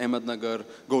Shahs in Ahmednagar,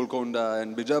 Golconda,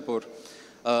 and Bijapur,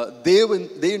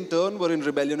 they in turn were in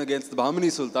rebellion against the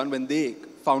Bahmani Sultan when they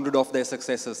founded off their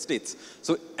successor states.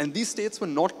 So, and these states were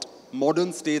not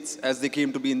modern states as they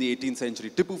came to be in the 18th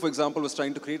century. Tipu, for example, was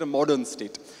trying to create a modern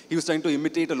state. He was trying to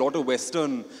imitate a lot of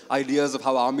Western ideas of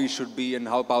how armies should be and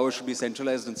how power should be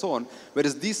centralized and so on.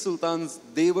 Whereas these sultans,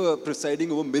 they were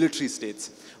presiding over military states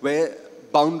where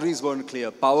boundaries weren't clear.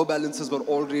 Power balances were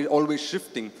always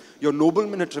shifting. Your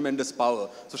noblemen had tremendous power.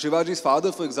 So Shivaji's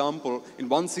father, for example, in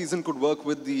one season could work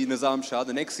with the Nizam Shah,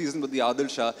 the next season with the Adil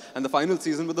Shah, and the final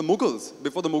season with the Mughals.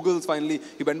 Before the Mughals finally,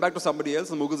 he went back to somebody else,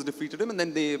 the Mughals defeated him, and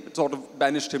then they sort of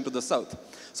banished him to the south.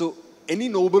 So any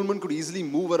nobleman could easily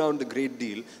move around a great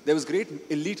deal. There was great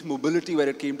elite mobility where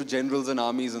it came to generals and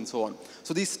armies and so on.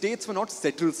 So these states were not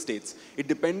settled states. It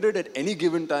depended at any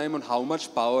given time on how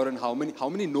much power and how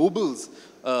many nobles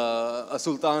a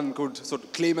sultan could sort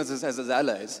of claim as his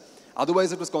allies.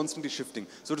 Otherwise, it was constantly shifting.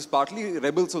 So it was partly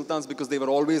rebel sultans because they were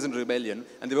always in rebellion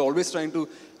and they were always trying to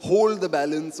hold the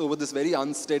balance over this very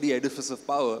unsteady edifice of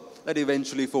power that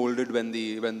eventually folded when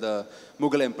the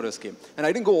Mughal emperors came. And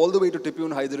I didn't go all the way to Tipu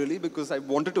and Hyder Ali because I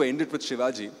wanted to end it with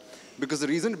Shivaji. Because the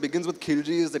reason it begins with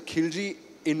Khilji is that Khilji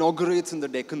inaugurates in the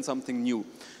Deccan something new,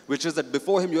 which is that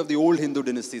before him you have the old Hindu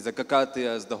dynasties, the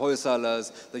Kakatiyas, the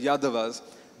Hoysalas, the Yadavas.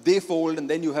 They fold, and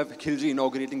then you have Khilji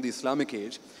inaugurating the Islamic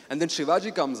age. And then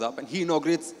Shivaji comes up, and he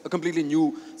inaugurates a completely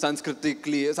new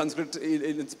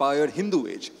Sanskrit-inspired Hindu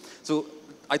age. So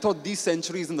I thought these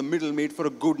centuries in the middle made for a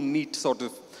good, neat sort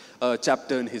of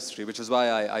chapter in history, which is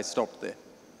why I stopped there.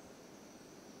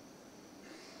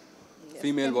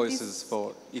 female voices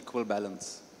for equal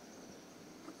balance.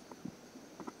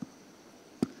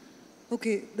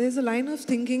 Okay, there's a line of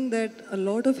thinking that a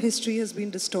lot of history has been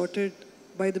distorted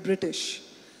by the British.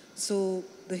 So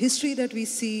the history that we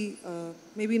see,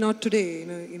 maybe not today,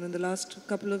 in the last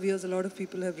couple of years, a lot of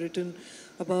people have written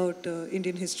about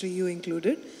Indian history, you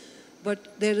included.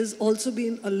 But there has also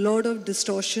been a lot of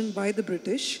distortion by the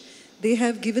British. They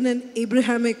have given an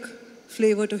Abrahamic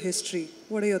flavor to history.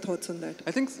 What are your thoughts on that?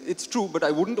 I think it's true, but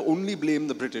I wouldn't only blame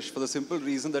the British for the simple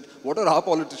reason that what are our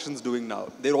politicians doing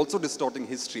now? They're also distorting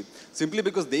history. Simply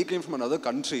because they came from another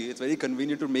country, it's very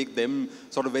convenient to make them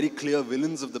sort of very clear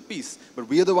villains of the piece. But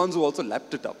we are the ones who also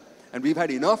lapped it up. And we've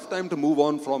had enough time to move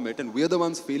on from it, and we're the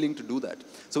ones failing to do that.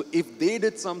 So if they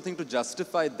did something to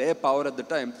justify their power at the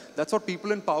time, that's what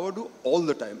people in power do all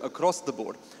the time, across the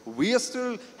board. We are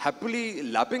still happily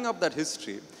lapping up that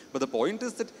history. But the point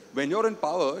is that when you're in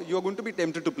power, you're going to be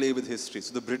tempted to play with history.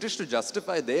 So the British, to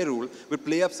justify their rule, would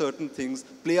play up certain things,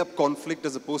 play up conflict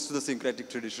as opposed to the syncretic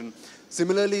tradition.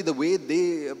 Similarly, the way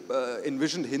they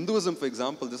envisioned Hinduism, for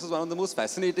example, this is one of the most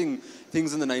fascinating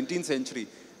things in the 19th century.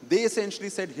 They essentially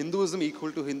said Hinduism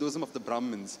equal to Hinduism of the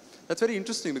Brahmins. That's very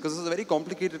interesting because it's a very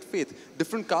complicated faith.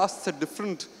 Different castes had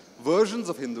different versions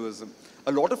of Hinduism.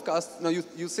 A lot of castes, now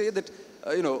you say that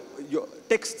your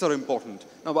texts are important.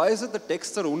 Now, why is it that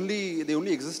texts are only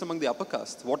exist among the upper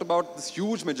castes? What about this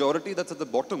huge majority that's at the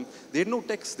bottom? They had no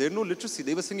texts, they had no literacy,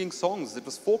 they were singing songs, it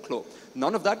was folklore.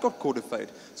 None of that got codified.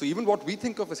 So even what we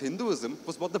think of as Hinduism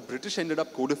was what the British ended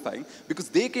up codifying because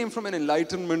they came from an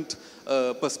Enlightenment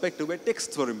perspective where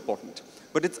texts were important.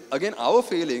 But it's again our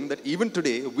failing that even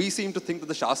today we seem to think that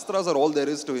the Shastras are all there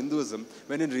is to Hinduism,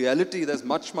 when in reality there's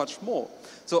much, much more.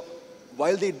 So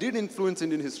while they did influence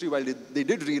Indian history, while they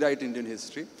did rewrite Indian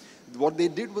history, what they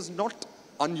did was not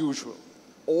unusual.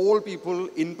 All people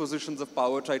in positions of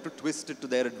power tried to twist it to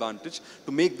their advantage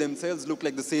to make themselves look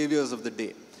like the saviors of the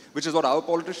day, which is what our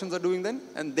politicians are doing then,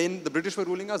 and then the British were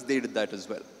ruling us, they did that as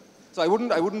well. So I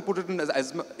wouldn't put it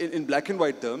in black and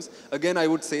white terms. Again, I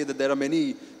would say that there are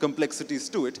many complexities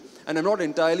to it. And I'm not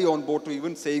entirely on board to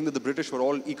even saying that the British were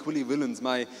all equally villains.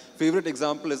 My favorite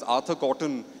example is Arthur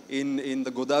Cotton in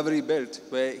the Godavari belt,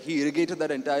 where he irrigated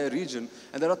that entire region.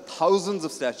 And there are thousands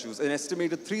of statues, an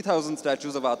estimated 3,000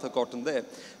 statues of Arthur Cotton there,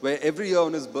 where every year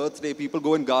on his birthday, people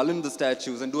go and garland the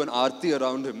statues and do an aarti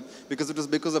around him, because it was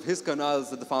because of his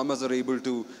canals that the farmers are able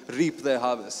to reap their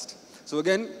harvest. So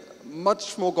again,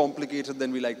 much more complicated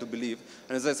than we like to believe.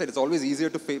 And as I said, it's always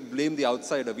easier to blame the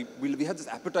outsider. We have this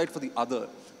appetite for the other.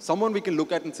 Someone we can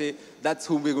look at and say, that's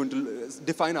whom we're going to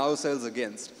define ourselves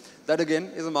against. That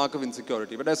again is a mark of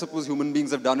insecurity. But I suppose human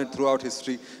beings have done it throughout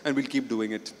history and we'll keep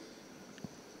doing it.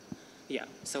 Yeah,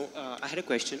 so I had a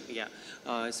question. Yeah,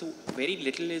 so very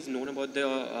little is known about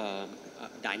the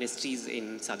dynasties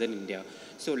in southern India.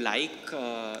 So like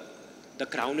the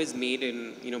crown is made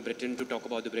in Britain to talk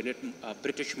about the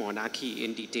British monarchy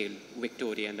in detail,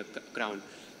 Victoria and the crown.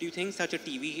 Do you think such a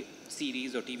TV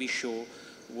series or TV show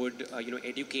would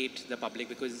educate the public?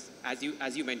 Because as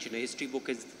you mentioned, a history book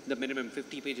is the minimum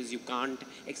 50 pages. You can't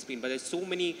explain, but there's so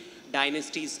many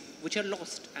dynasties which are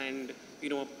lost, and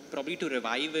probably to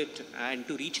revive it and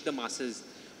to reach the masses.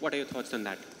 What are your thoughts on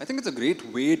that? I think it's a great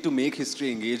way to make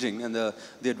history engaging, and the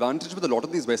advantage with a lot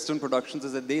of these Western productions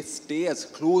is that they stay as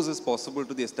close as possible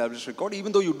to the established record,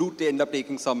 even though you do end up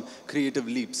taking some creative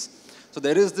leaps. So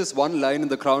there is this one line in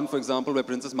The Crown, for example, where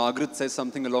Princess Margaret says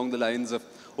something along the lines of,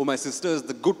 "Oh, my sister is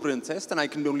the good princess, and I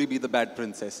can only be the bad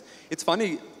princess." It's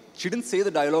funny. She didn't say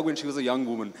the dialogue when she was a young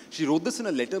woman. She wrote this in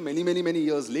a letter many, many, many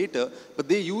years later, but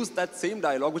they used that same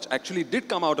dialogue, which actually did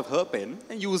come out of her pen,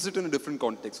 and used it in a different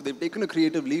context. So they've taken a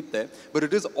creative leap there, but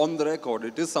it is on the record.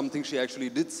 It is something she actually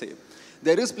did say.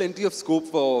 There is plenty of scope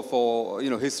for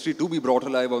history to be brought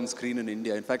alive on screen in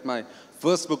India. In fact, my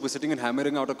first book was sitting and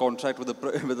hammering out a contract with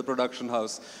the production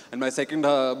house, and my second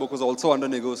book was also under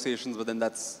negotiations, but then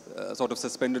that's sort of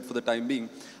suspended for the time being.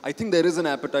 I think there is an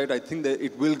appetite. I think that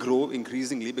it will grow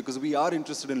increasingly because we are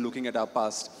interested in looking at our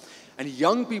past. And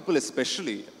young people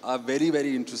especially are very,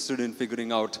 very interested in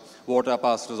figuring out what our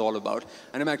past was all about.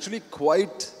 And I'm actually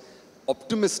quite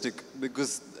optimistic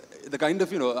because the kind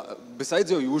of,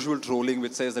 besides your usual trolling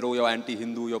which says that, oh, you're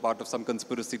anti-Hindu, you're part of some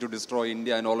conspiracy to destroy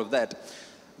India and all of that,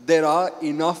 there are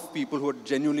enough people who are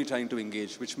genuinely trying to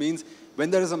engage, which means when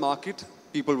there is a market,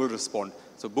 people will respond.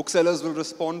 So booksellers will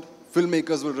respond,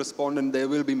 filmmakers will respond, and there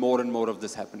will be more and more of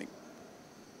this happening.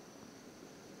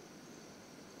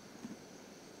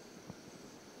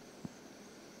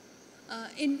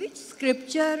 In which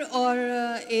scripture or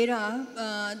era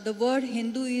the word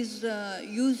Hindu is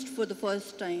used for the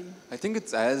first time? I think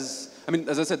it's I mean,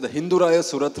 as I said, the Hinduraya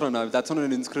Suratrana, that's on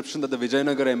an inscription that the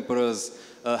Vijayanagar emperors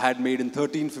had made in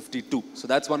 1352. So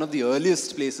that's one of the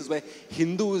earliest places where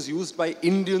Hindu is used by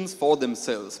Indians for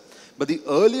themselves. But the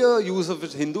earlier use of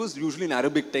Hindu is usually in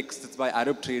Arabic texts. It's by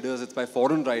Arab traders, it's by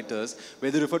foreign writers, where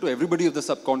they refer to everybody of the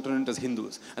subcontinent as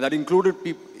Hindus. And that included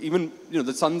people, even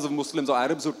the sons of Muslims or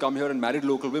Arabs who'd come here and married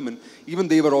local women, even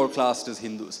they were all classed as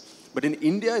Hindus. But in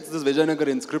India, it's this Vijayanagar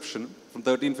inscription from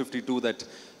 1352 that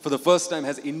for the first time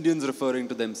has Indians referring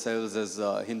to themselves as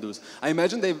Hindus. I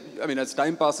imagine as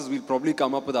time passes, we'll probably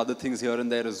come up with other things here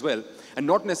and there as well. And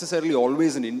not necessarily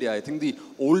always in India. I think the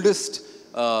oldest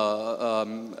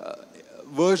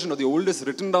version, or the oldest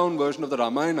written down version of the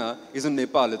Ramayana is in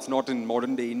Nepal. It's not in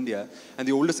modern day India. And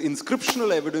the oldest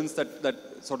inscriptional evidence that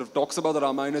sort of talks about the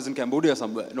Ramayana is in Cambodia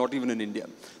somewhere, not even in India.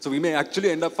 So we may actually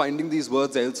end up finding these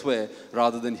words elsewhere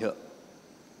rather than here.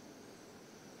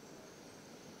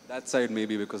 That side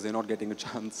maybe, because they're not getting a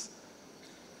chance.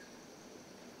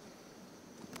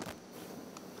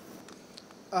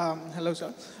 Hello,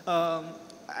 sir.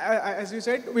 As you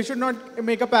said, we should not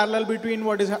make a parallel between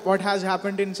what has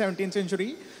happened in 17th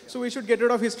century. So we should get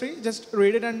rid of history, just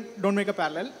read it and don't make a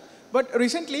parallel. But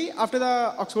recently, after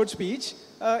the Oxford speech,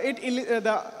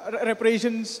 the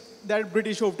reparations that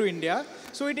British showed to India,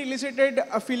 so it elicited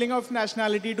a feeling of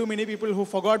nationality to many people who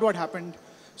forgot what happened.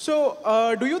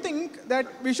 So do you think that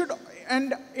we should,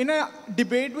 and in a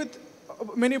debate with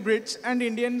many Brits and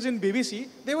Indians in BBC,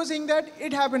 they were saying that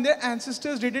it happened, their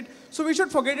ancestors did it, so we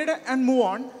should forget it and move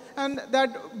on, and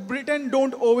that Britain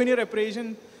don't owe any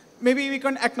reparation. Maybe we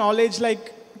can acknowledge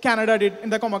like Canada did in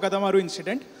the Komakatamaru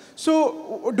incident.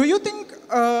 So do you think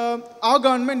our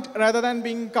government, rather than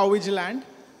being cow-vigilant,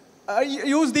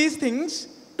 use these things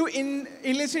to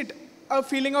elicit a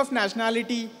feeling of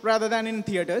nationality rather than in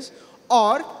theaters?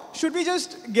 Or should we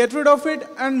just get rid of it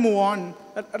and move on,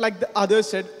 like the others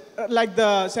said, like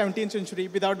the 17th century,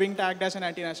 without being tagged as an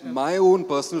anti-national? My own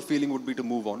personal feeling would be to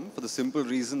move on, for the simple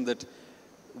reason that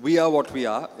we are what we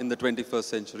are in the 21st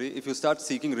century. If you start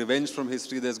seeking revenge from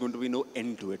history, there's going to be no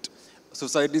end to it.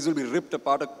 Societies will be ripped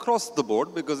apart across the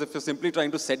board, because if you're simply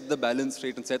trying to set the balance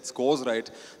straight and set scores right,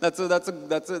 that's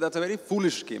a very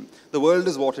foolish game. The world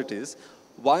is what it is.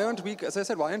 Why aren't we, as I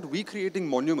said, why aren't we creating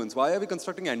monuments? Why are we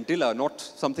constructing Antilla, not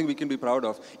something we can be proud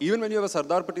of? Even when you have a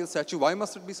Sardar Patel statue, why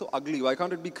must it be so ugly? Why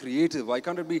can't it be creative? Why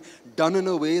can't it be done in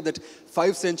a way that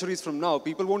 5 centuries from now,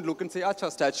 people won't look and say, acha,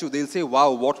 statue. They'll say,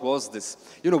 wow, what was this?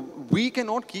 We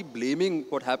cannot keep blaming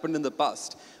what happened in the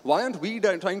past. Why aren't we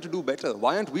trying to do better?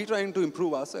 Why aren't we trying to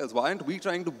improve ourselves? Why aren't we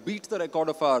trying to beat the record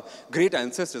of our great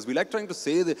ancestors? We like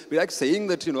saying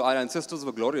that, our ancestors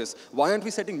were glorious. Why aren't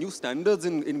we setting new standards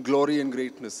in glory and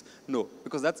greatness? No,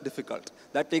 because that's difficult.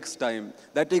 That takes time.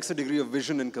 That takes a degree of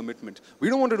vision and commitment. We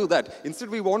don't want to do that. Instead,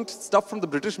 we want stuff from the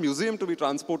British Museum to be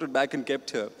transported back and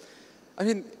kept here. I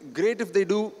mean, great if they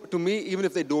do. To me, even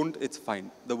if they don't, it's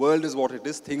fine. The world is what it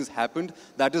is. Things happened.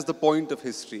 That is the point of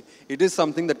history. It is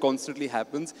something that constantly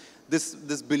happens.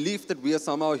 This belief that we are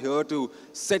somehow here to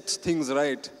set things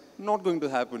right, not going to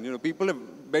happen.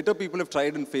 Better people have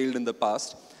tried and failed in the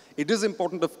past. It is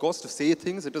important, of course, to say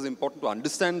things. It is important to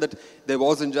understand that there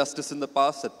was injustice in the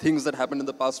past, that things that happened in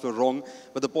the past were wrong.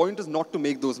 But the point is not to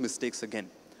make those mistakes again.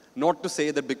 Not to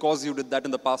say that because you did that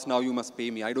in the past, now you must pay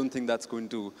me. I don't think that's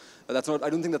I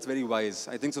don't think that's very wise.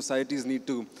 I think societies need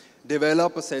to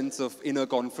develop a sense of inner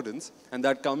confidence, and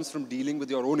that comes from dealing with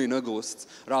your own inner ghosts,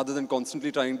 rather than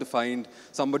constantly trying to find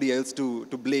somebody else to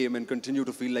blame and continue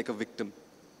to feel like a victim.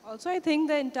 Also, I think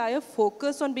the entire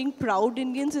focus on being proud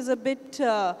Indians is a bit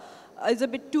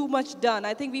too much done.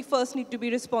 I think we first need to be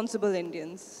responsible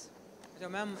Indians. So,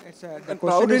 ma'am, the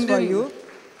question is for you.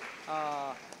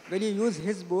 Will you use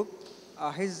his book,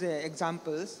 his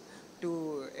examples,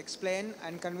 to explain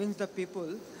and convince the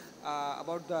people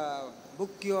about the book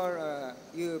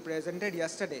you presented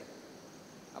yesterday,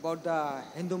 about the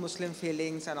Hindu-Muslim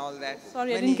feelings and all that?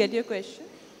 Sorry, I didn't get your question.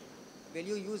 Will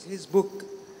you use his book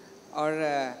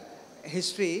or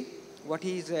history, what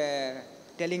he is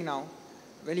telling now?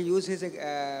 Will you use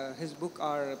his book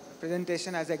or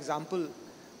presentation as example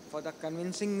for the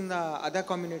convincing the other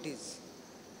communities?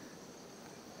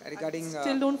 Regarding, I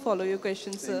still don't follow your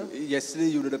question, sir. Yesterday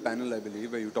you did a panel, I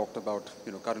believe, where you talked about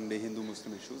current day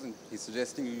Hindu-Muslim issues, and he's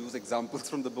suggesting you use examples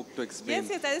from the book to explain.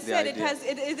 Yes, as I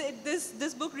said,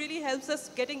 this book really helps us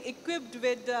getting equipped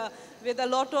with a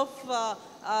lot of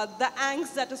the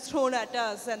angst that is thrown at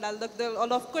us, and a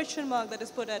lot of question mark that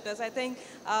is put at us. I think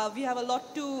we have a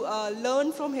lot to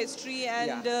learn from history,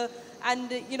 and as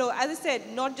I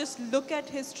said, not just look at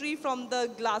history from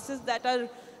the glasses that are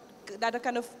that are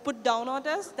kind of put down on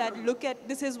us, that look at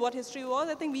this is what history was.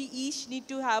 I think we each need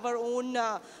to have our own,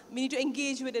 we need to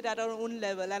engage with it at our own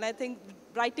level. And I think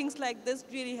writings like this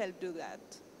really help do that.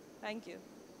 Thank you.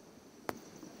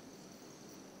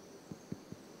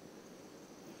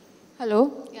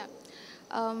 Hello. Yeah.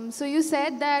 So you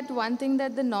said that one thing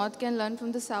that the North can learn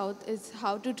from the South is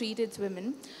how to treat its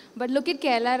women. But look at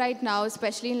Kerala right now,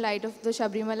 especially in light of the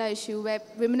Sabrimala issue, where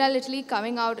women are literally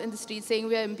coming out in the streets saying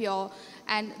we are impure.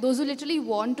 And those who literally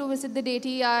want to visit the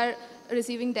deity are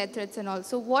receiving death threats and all.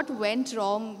 So what went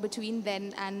wrong between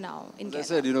then and now in Kerala?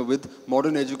 As I said, with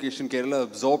modern education, Kerala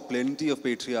absorbed plenty of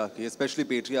patriarchy, especially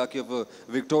patriarchy of a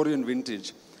Victorian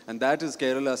vintage. And that is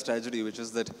Kerala's tragedy, which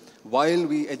is that while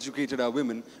we educated our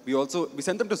women, we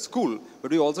sent them to school,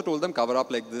 but we also told them cover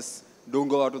up like this, don't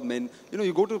go out with men.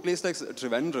 You go to a place like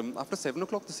Trivandrum, after 7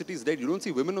 o'clock the city is dead. You don't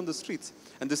see women on the streets.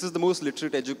 And this is the most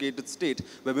literate, educated state,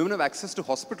 where women have access to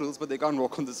hospitals, but they can't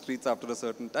walk on the streets after a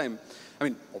certain time. I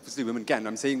mean, obviously women can.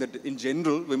 I'm saying that in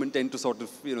general, women tend to sort of,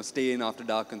 stay in after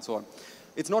dark and so on.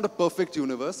 It's not a perfect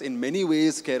universe. In many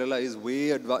ways, Kerala is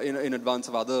way in advance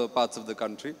of other parts of the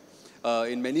country.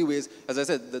 In many ways, as I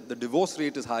said, the divorce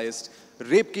rate is highest.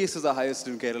 Rape cases are highest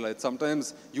in Kerala. It's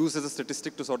sometimes used as a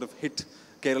statistic to sort of hit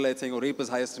Kerala. It's saying, oh, rape is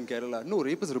highest in Kerala. No,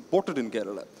 rape is reported in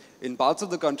Kerala. In parts of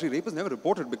the country, rape is never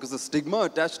reported because the stigma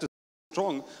attached is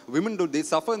strong. Women, they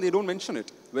suffer and they don't mention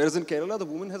it. Whereas in Kerala, the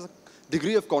woman has a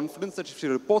degree of confidence that if she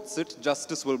reports it,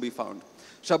 justice will be found.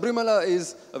 Sabrimala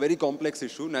is a very complex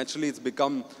issue. Naturally, it's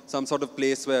become some sort of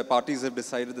place where parties have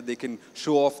decided that they can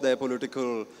show off their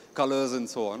political colors and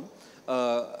so on.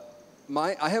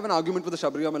 I have an argument with the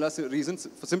Sabrimala reasons,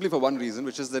 simply for one reason,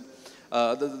 which is that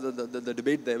the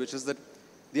debate there, which is that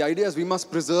the idea is we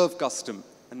must preserve custom.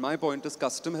 And my point is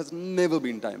custom has never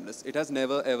been timeless. It has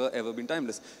never, ever, ever been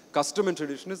timeless. Custom and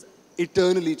tradition is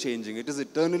eternally changing. It is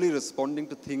eternally responding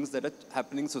to things that are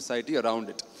happening in society around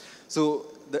it. So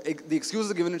the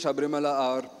excuses given in Sabrimala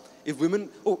are, if women,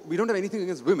 we don't have anything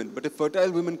against women, but if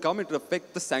fertile women come, it will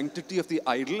affect the sanctity of the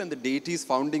idol and the deity's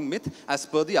founding myth as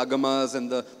per the Agamas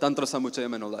and the Tantra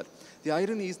Samuchayam and all that. The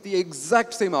irony is the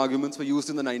exact same arguments were used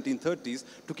in the 1930s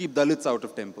to keep Dalits out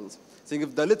of temples. Saying if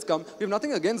Dalits come, we have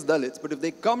nothing against Dalits, but if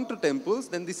they come to temples,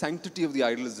 then the sanctity of the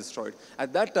idol is destroyed.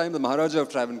 At that time, the Maharaja of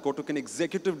Travancore took an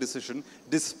executive decision,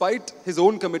 despite his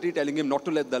own committee telling him not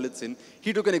to let Dalits in.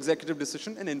 He took an executive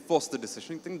decision and enforced the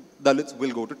decision. I think Dalits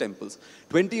will go to temples.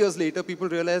 20 years later, people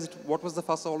realized what was the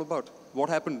fuss all about? What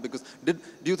happened? Because do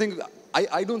you think,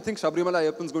 I don't think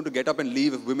Sabrimala Ayyappan is going to get up and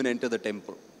leave if women enter the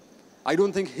temple. I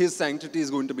don't think his sanctity is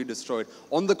going to be destroyed.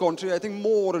 On the contrary, I think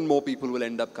more and more people will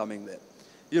end up coming there.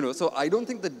 So I don't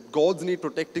think that gods need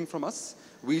protecting from us.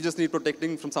 We just need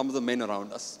protecting from some of the men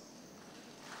around us.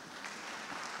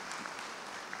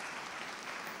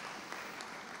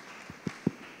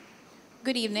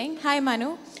 Good evening. Hi,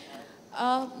 Manu.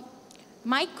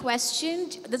 My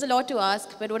question, there's a lot to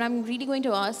ask, but what I'm really going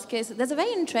to ask is, there's a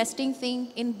very interesting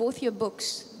thing in both your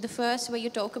books. The first where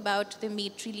you talk about the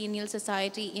matrilineal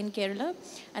society in Kerala,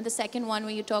 and the second one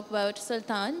where you talk about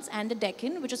sultans and the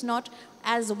Deccan, which is not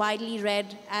as widely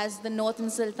read as the northern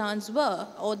sultans were,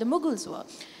 or the Mughals were.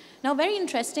 Now, very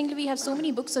interestingly, we have so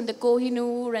many books on the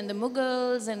Kohinoor and the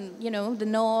Mughals and, the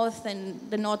north and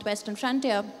the northwestern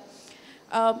frontier.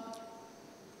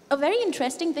 A very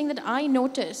interesting thing that I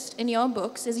noticed in your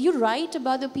books is you write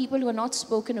about the people who are not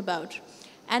spoken about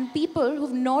and people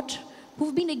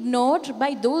who've been ignored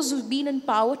by those who've been in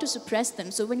power to suppress them.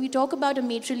 So when we talk about a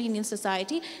matrilineal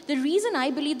society, the reason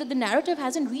I believe that the narrative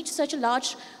hasn't reached such a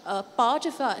large part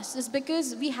of us is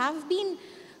because we have been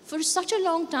for such a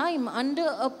long time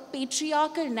under a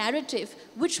patriarchal narrative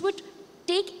which would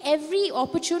take every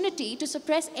opportunity to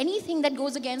suppress anything that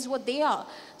goes against what they are.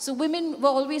 So women were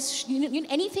always,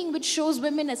 anything which shows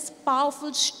women as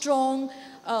powerful, strong,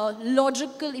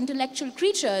 logical, intellectual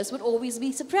creatures would always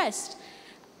be suppressed.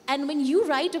 And when you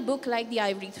write a book like The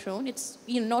Ivory Throne, it's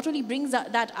not only brings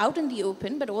that out in the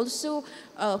open, but also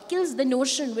kills the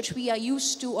notion which we are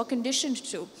used to or conditioned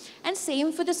to. And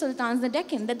same for the Sultans, the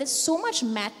Deccan, that there's so much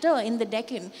matter in the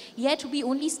Deccan, yet we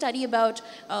only study about,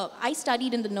 I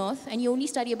studied in the north, and you only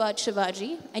study about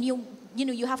Shivaji, and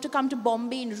you have to come to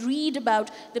Bombay and read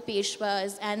about the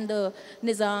Peshwas and the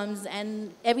Nizams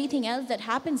and everything else that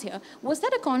happens here. Was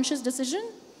that a conscious decision?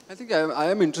 I think I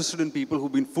am interested in people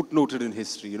who've been footnoted in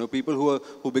history. You know, people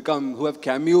who have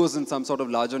cameos in some sort of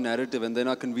larger narrative and then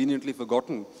are conveniently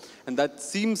forgotten. And that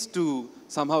seems to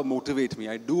somehow motivate me.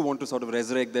 I do want to sort of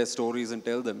resurrect their stories and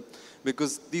tell them,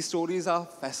 because these stories are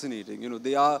fascinating. You know,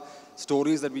 they are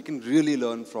stories that we can really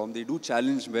learn from. They do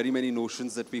challenge very many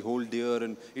notions that we hold dear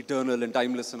and eternal and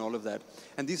timeless and all of that.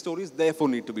 And these stories therefore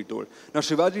need to be told. Now,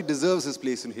 Shivaji deserves his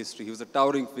place in history. He was a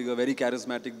towering figure, very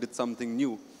charismatic, did something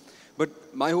new.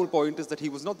 But my whole point is that he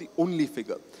was not the only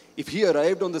figure. If he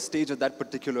arrived on the stage at that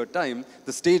particular time,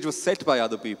 the stage was set by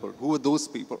other people. Who were those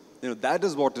people? You know, that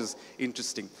is what is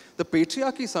interesting. The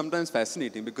patriarchy is sometimes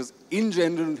fascinating because in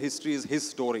general, history is his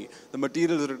story. The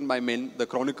material is written by men. The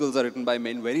chronicles are written by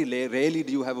men. Very rarely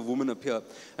do you have a woman appear.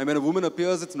 And when a woman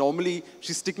appears, it's normally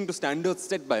she's sticking to standards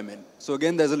set by men. So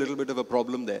again, there's a little bit of a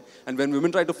problem there. And when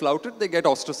women try to flout it, they get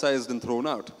ostracized and thrown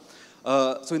out.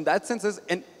 So in that sense, there's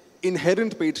an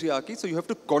inherent patriarchy, so you have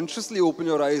to consciously open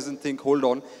your eyes and think, hold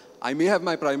on, I may have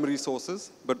my primary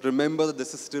sources, but remember that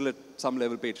this is still at some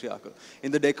level patriarchal.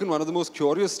 In the Deccan, one of the most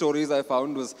curious stories I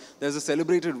found was there's a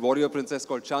celebrated warrior princess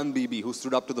called Chand Bibi who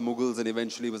stood up to the Mughals and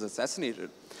eventually was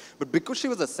assassinated. But because she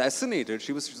was assassinated,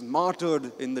 she was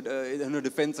martyred in her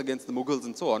defense against the Mughals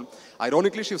and so on.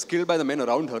 Ironically, she was killed by the men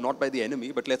around her, not by the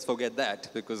enemy, but let's forget that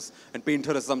and paint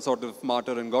her as some sort of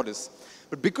martyr and goddess.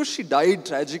 But because she died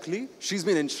tragically, she's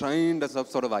been enshrined as some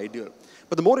sort of ideal.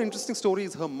 But the more interesting story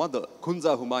is her mother,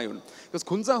 Kunza Humayun. Because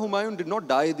Kunza Humayun did not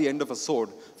die at the end of a sword.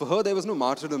 For her, there was no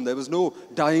martyrdom. There was no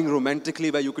dying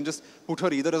romantically where you can just put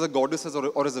her either as a goddess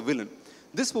or as a villain.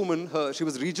 This woman, she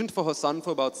was regent for her son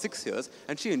for about 6 years,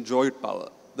 and she enjoyed power.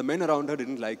 The men around her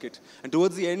didn't like it. And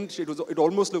towards the end, it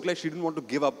almost looked like she didn't want to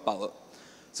give up power.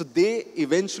 So they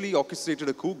eventually orchestrated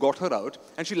a coup, got her out,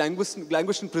 and she languished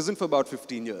in prison for about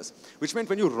 15 years. Which meant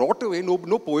when you rot away,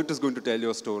 no poet is going to tell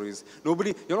your stories. You're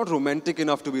not romantic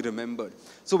enough to be remembered.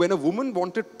 So when a woman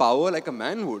wanted power like a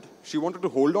man would, she wanted to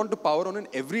hold on to power on an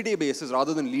everyday basis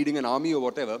rather than leading an army or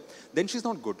whatever, then she's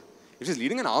not good. If she's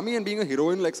leading an army and being a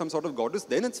heroine like some sort of goddess,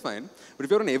 then it's fine. But if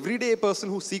you're an everyday person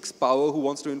who seeks power, who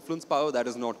wants to influence power, that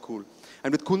is not cool.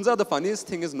 And with Kunza, the funniest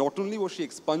thing is not only was she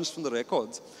expunged from the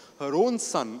records, her own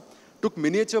son took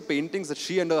miniature paintings that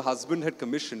she and her husband had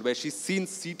commissioned, where she's seen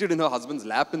seated in her husband's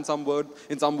lap in some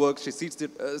works, she's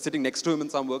sitting next to him in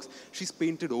some works. She's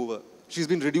painted over. She's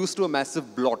been reduced to a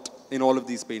massive blot in all of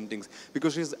these paintings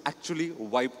because she's actually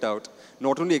wiped out,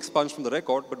 not only expunged from the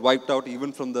record, but wiped out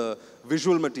even from the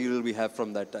visual material we have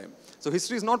from that time. So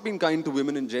history has not been kind to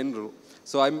women in general.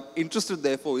 So I'm interested,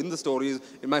 therefore, in the stories.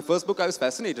 In my first book, I was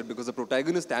fascinated because the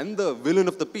protagonist and the villain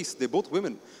of the piece, they're both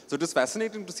women. So it was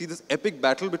fascinating to see this epic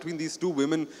battle between these two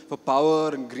women for power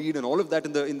and greed and all of that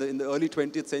in the early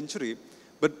 20th century.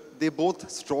 But they're both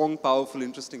strong, powerful,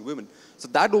 interesting women. So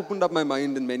that opened up my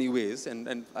mind in many ways,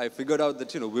 and I figured out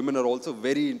that, women are also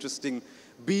very interesting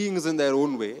beings in their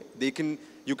own way. You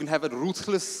can have a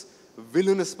ruthless,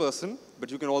 villainous person, but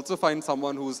you can also find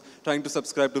someone who's trying to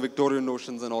subscribe to Victorian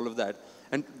notions and all of that.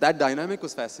 And that dynamic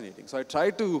was fascinating. So I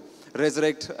tried to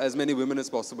resurrect as many women as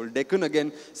possible. Deccan,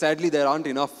 again, sadly, there aren't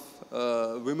enough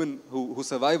women who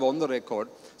survive on the record.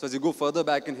 So as you go further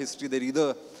back in history, they're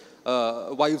either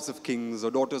wives of kings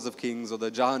or daughters of kings or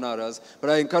the Jahanaras.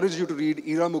 But I encourage you to read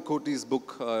Erum Mukhoti's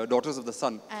book, Daughters of the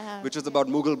Sun, which is about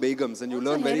Mughal Begums. And you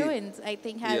learn heroines, I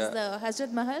think, has the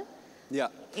Hazrat Mahal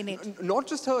in it. Not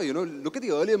just her, look at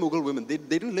the earlier Mughal women. They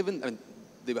didn't live in...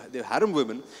 They were harem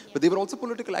women, but they were also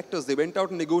political actors. They went out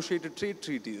and negotiated trade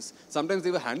treaties. Sometimes they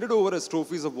were handed over as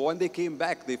trophies of war and they came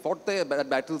back. They fought their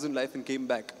battles in life and came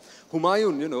back.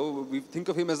 Humayun, we think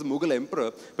of him as a Mughal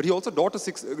emperor, but he also lost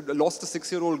a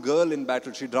 6-year-old girl in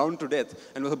battle. She drowned to death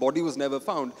and her body was never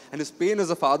found. And his pain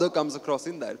as a father comes across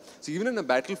in that. So even in a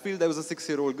battlefield, there was a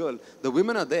 6-year-old girl. The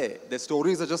women are there. Their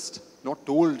stories are just not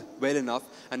told well enough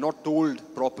and not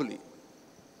told properly.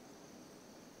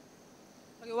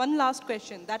 Okay, one last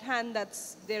question. That hand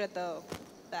that's there at the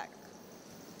back.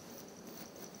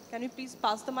 Can you please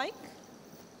pass the mic?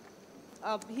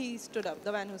 He stood up,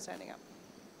 the man who's standing up.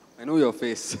 I know your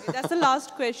face. Okay, that's the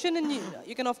last question, and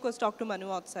you can, of course, talk to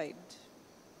Manu outside.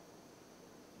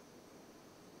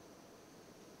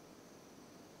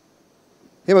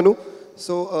 Hey, Manu.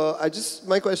 So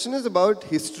my question is about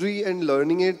history and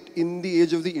learning it in the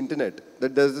age of the internet.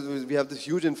 We have this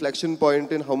huge inflection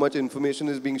point in how much information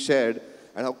is being shared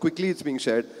and how quickly it's being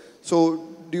shared. So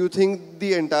do you think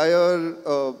the entire,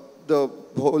 the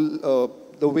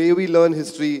way we learn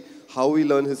history, how we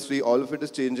learn history, all of it is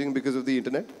changing because of the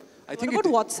internet? What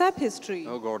about WhatsApp history?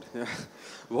 Oh God, yeah.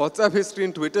 WhatsApp history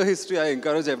and Twitter history, I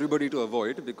encourage everybody to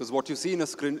avoid, because what you see in a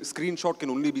screenshot can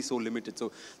only be so limited.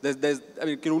 So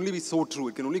it can only be so true.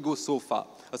 It can only go so far.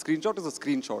 A screenshot is a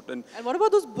screenshot. And what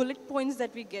about those bullet points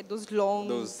that we get, those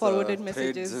long forwarded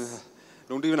messages? Threads,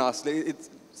 don't even ask.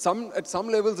 At some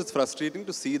levels, it's frustrating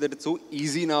to see that it's so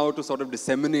easy now to sort of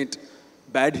disseminate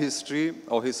bad history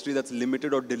or history that's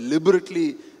limited or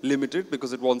deliberately limited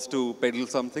because it wants to peddle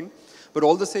something. But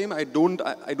all the same, I don't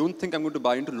think I'm going to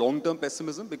buy into long-term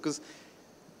pessimism, because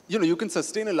you can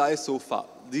sustain a lie so far.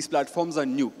 These platforms are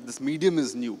new. This medium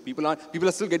is new. People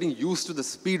are still getting used to the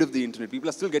speed of the internet. People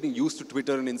are still getting used to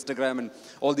Twitter and Instagram and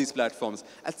all these platforms.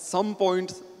 At some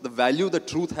point, the value that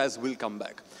truth has will come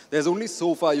back. There's only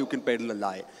so far you can peddle a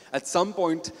lie. At some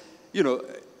point,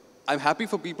 I'm happy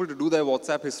for people to do their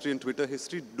WhatsApp history and Twitter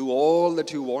history, do all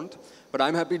that you want, but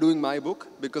I'm happy doing my book,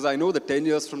 because I know that 10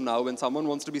 years from now, when someone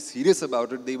wants to be serious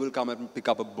about it, they will come and pick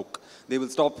up a book. They will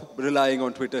stop relying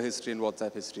on Twitter history and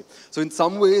WhatsApp history. So in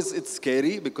some ways, it's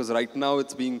scary, because right now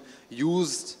it's being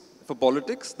used for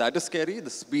politics. That is scary, the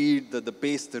speed, the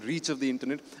pace, the reach of the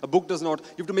internet. A book does not,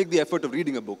 you have to make the effort of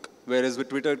reading a book, whereas with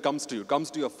Twitter, it comes to you, it comes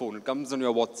to your phone, it comes on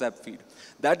your WhatsApp feed.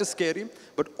 That is scary,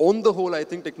 but on the whole, I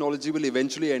think technology will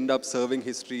eventually end up serving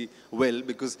history well,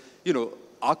 because,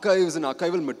 archives and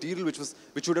archival material which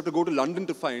would have to go to London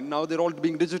to find, now they're all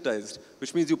being digitized,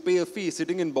 which means you pay a fee.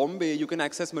 Sitting in Bombay, you can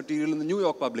access material in the New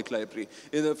York Public Library,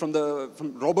 from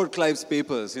Robert Clive's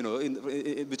papers,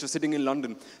 which are sitting in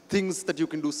London, things that you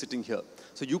can do sitting here.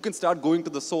 So you can start going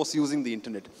to the source using the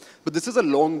internet. But this is a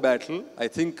long battle. I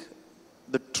think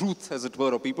the truth, as it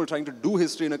were, or people trying to do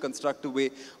history in a constructive way,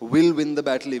 will win the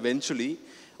battle eventually,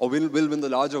 or will win the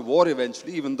larger war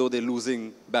eventually, even though they're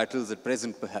losing battles at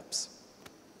present, perhaps.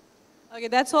 Okay,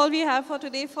 that's all we have for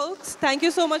today, folks. Thank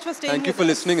you so much for staying with us. Thank you for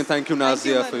listening, and thank you,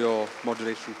 Nazia, for your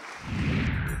moderation.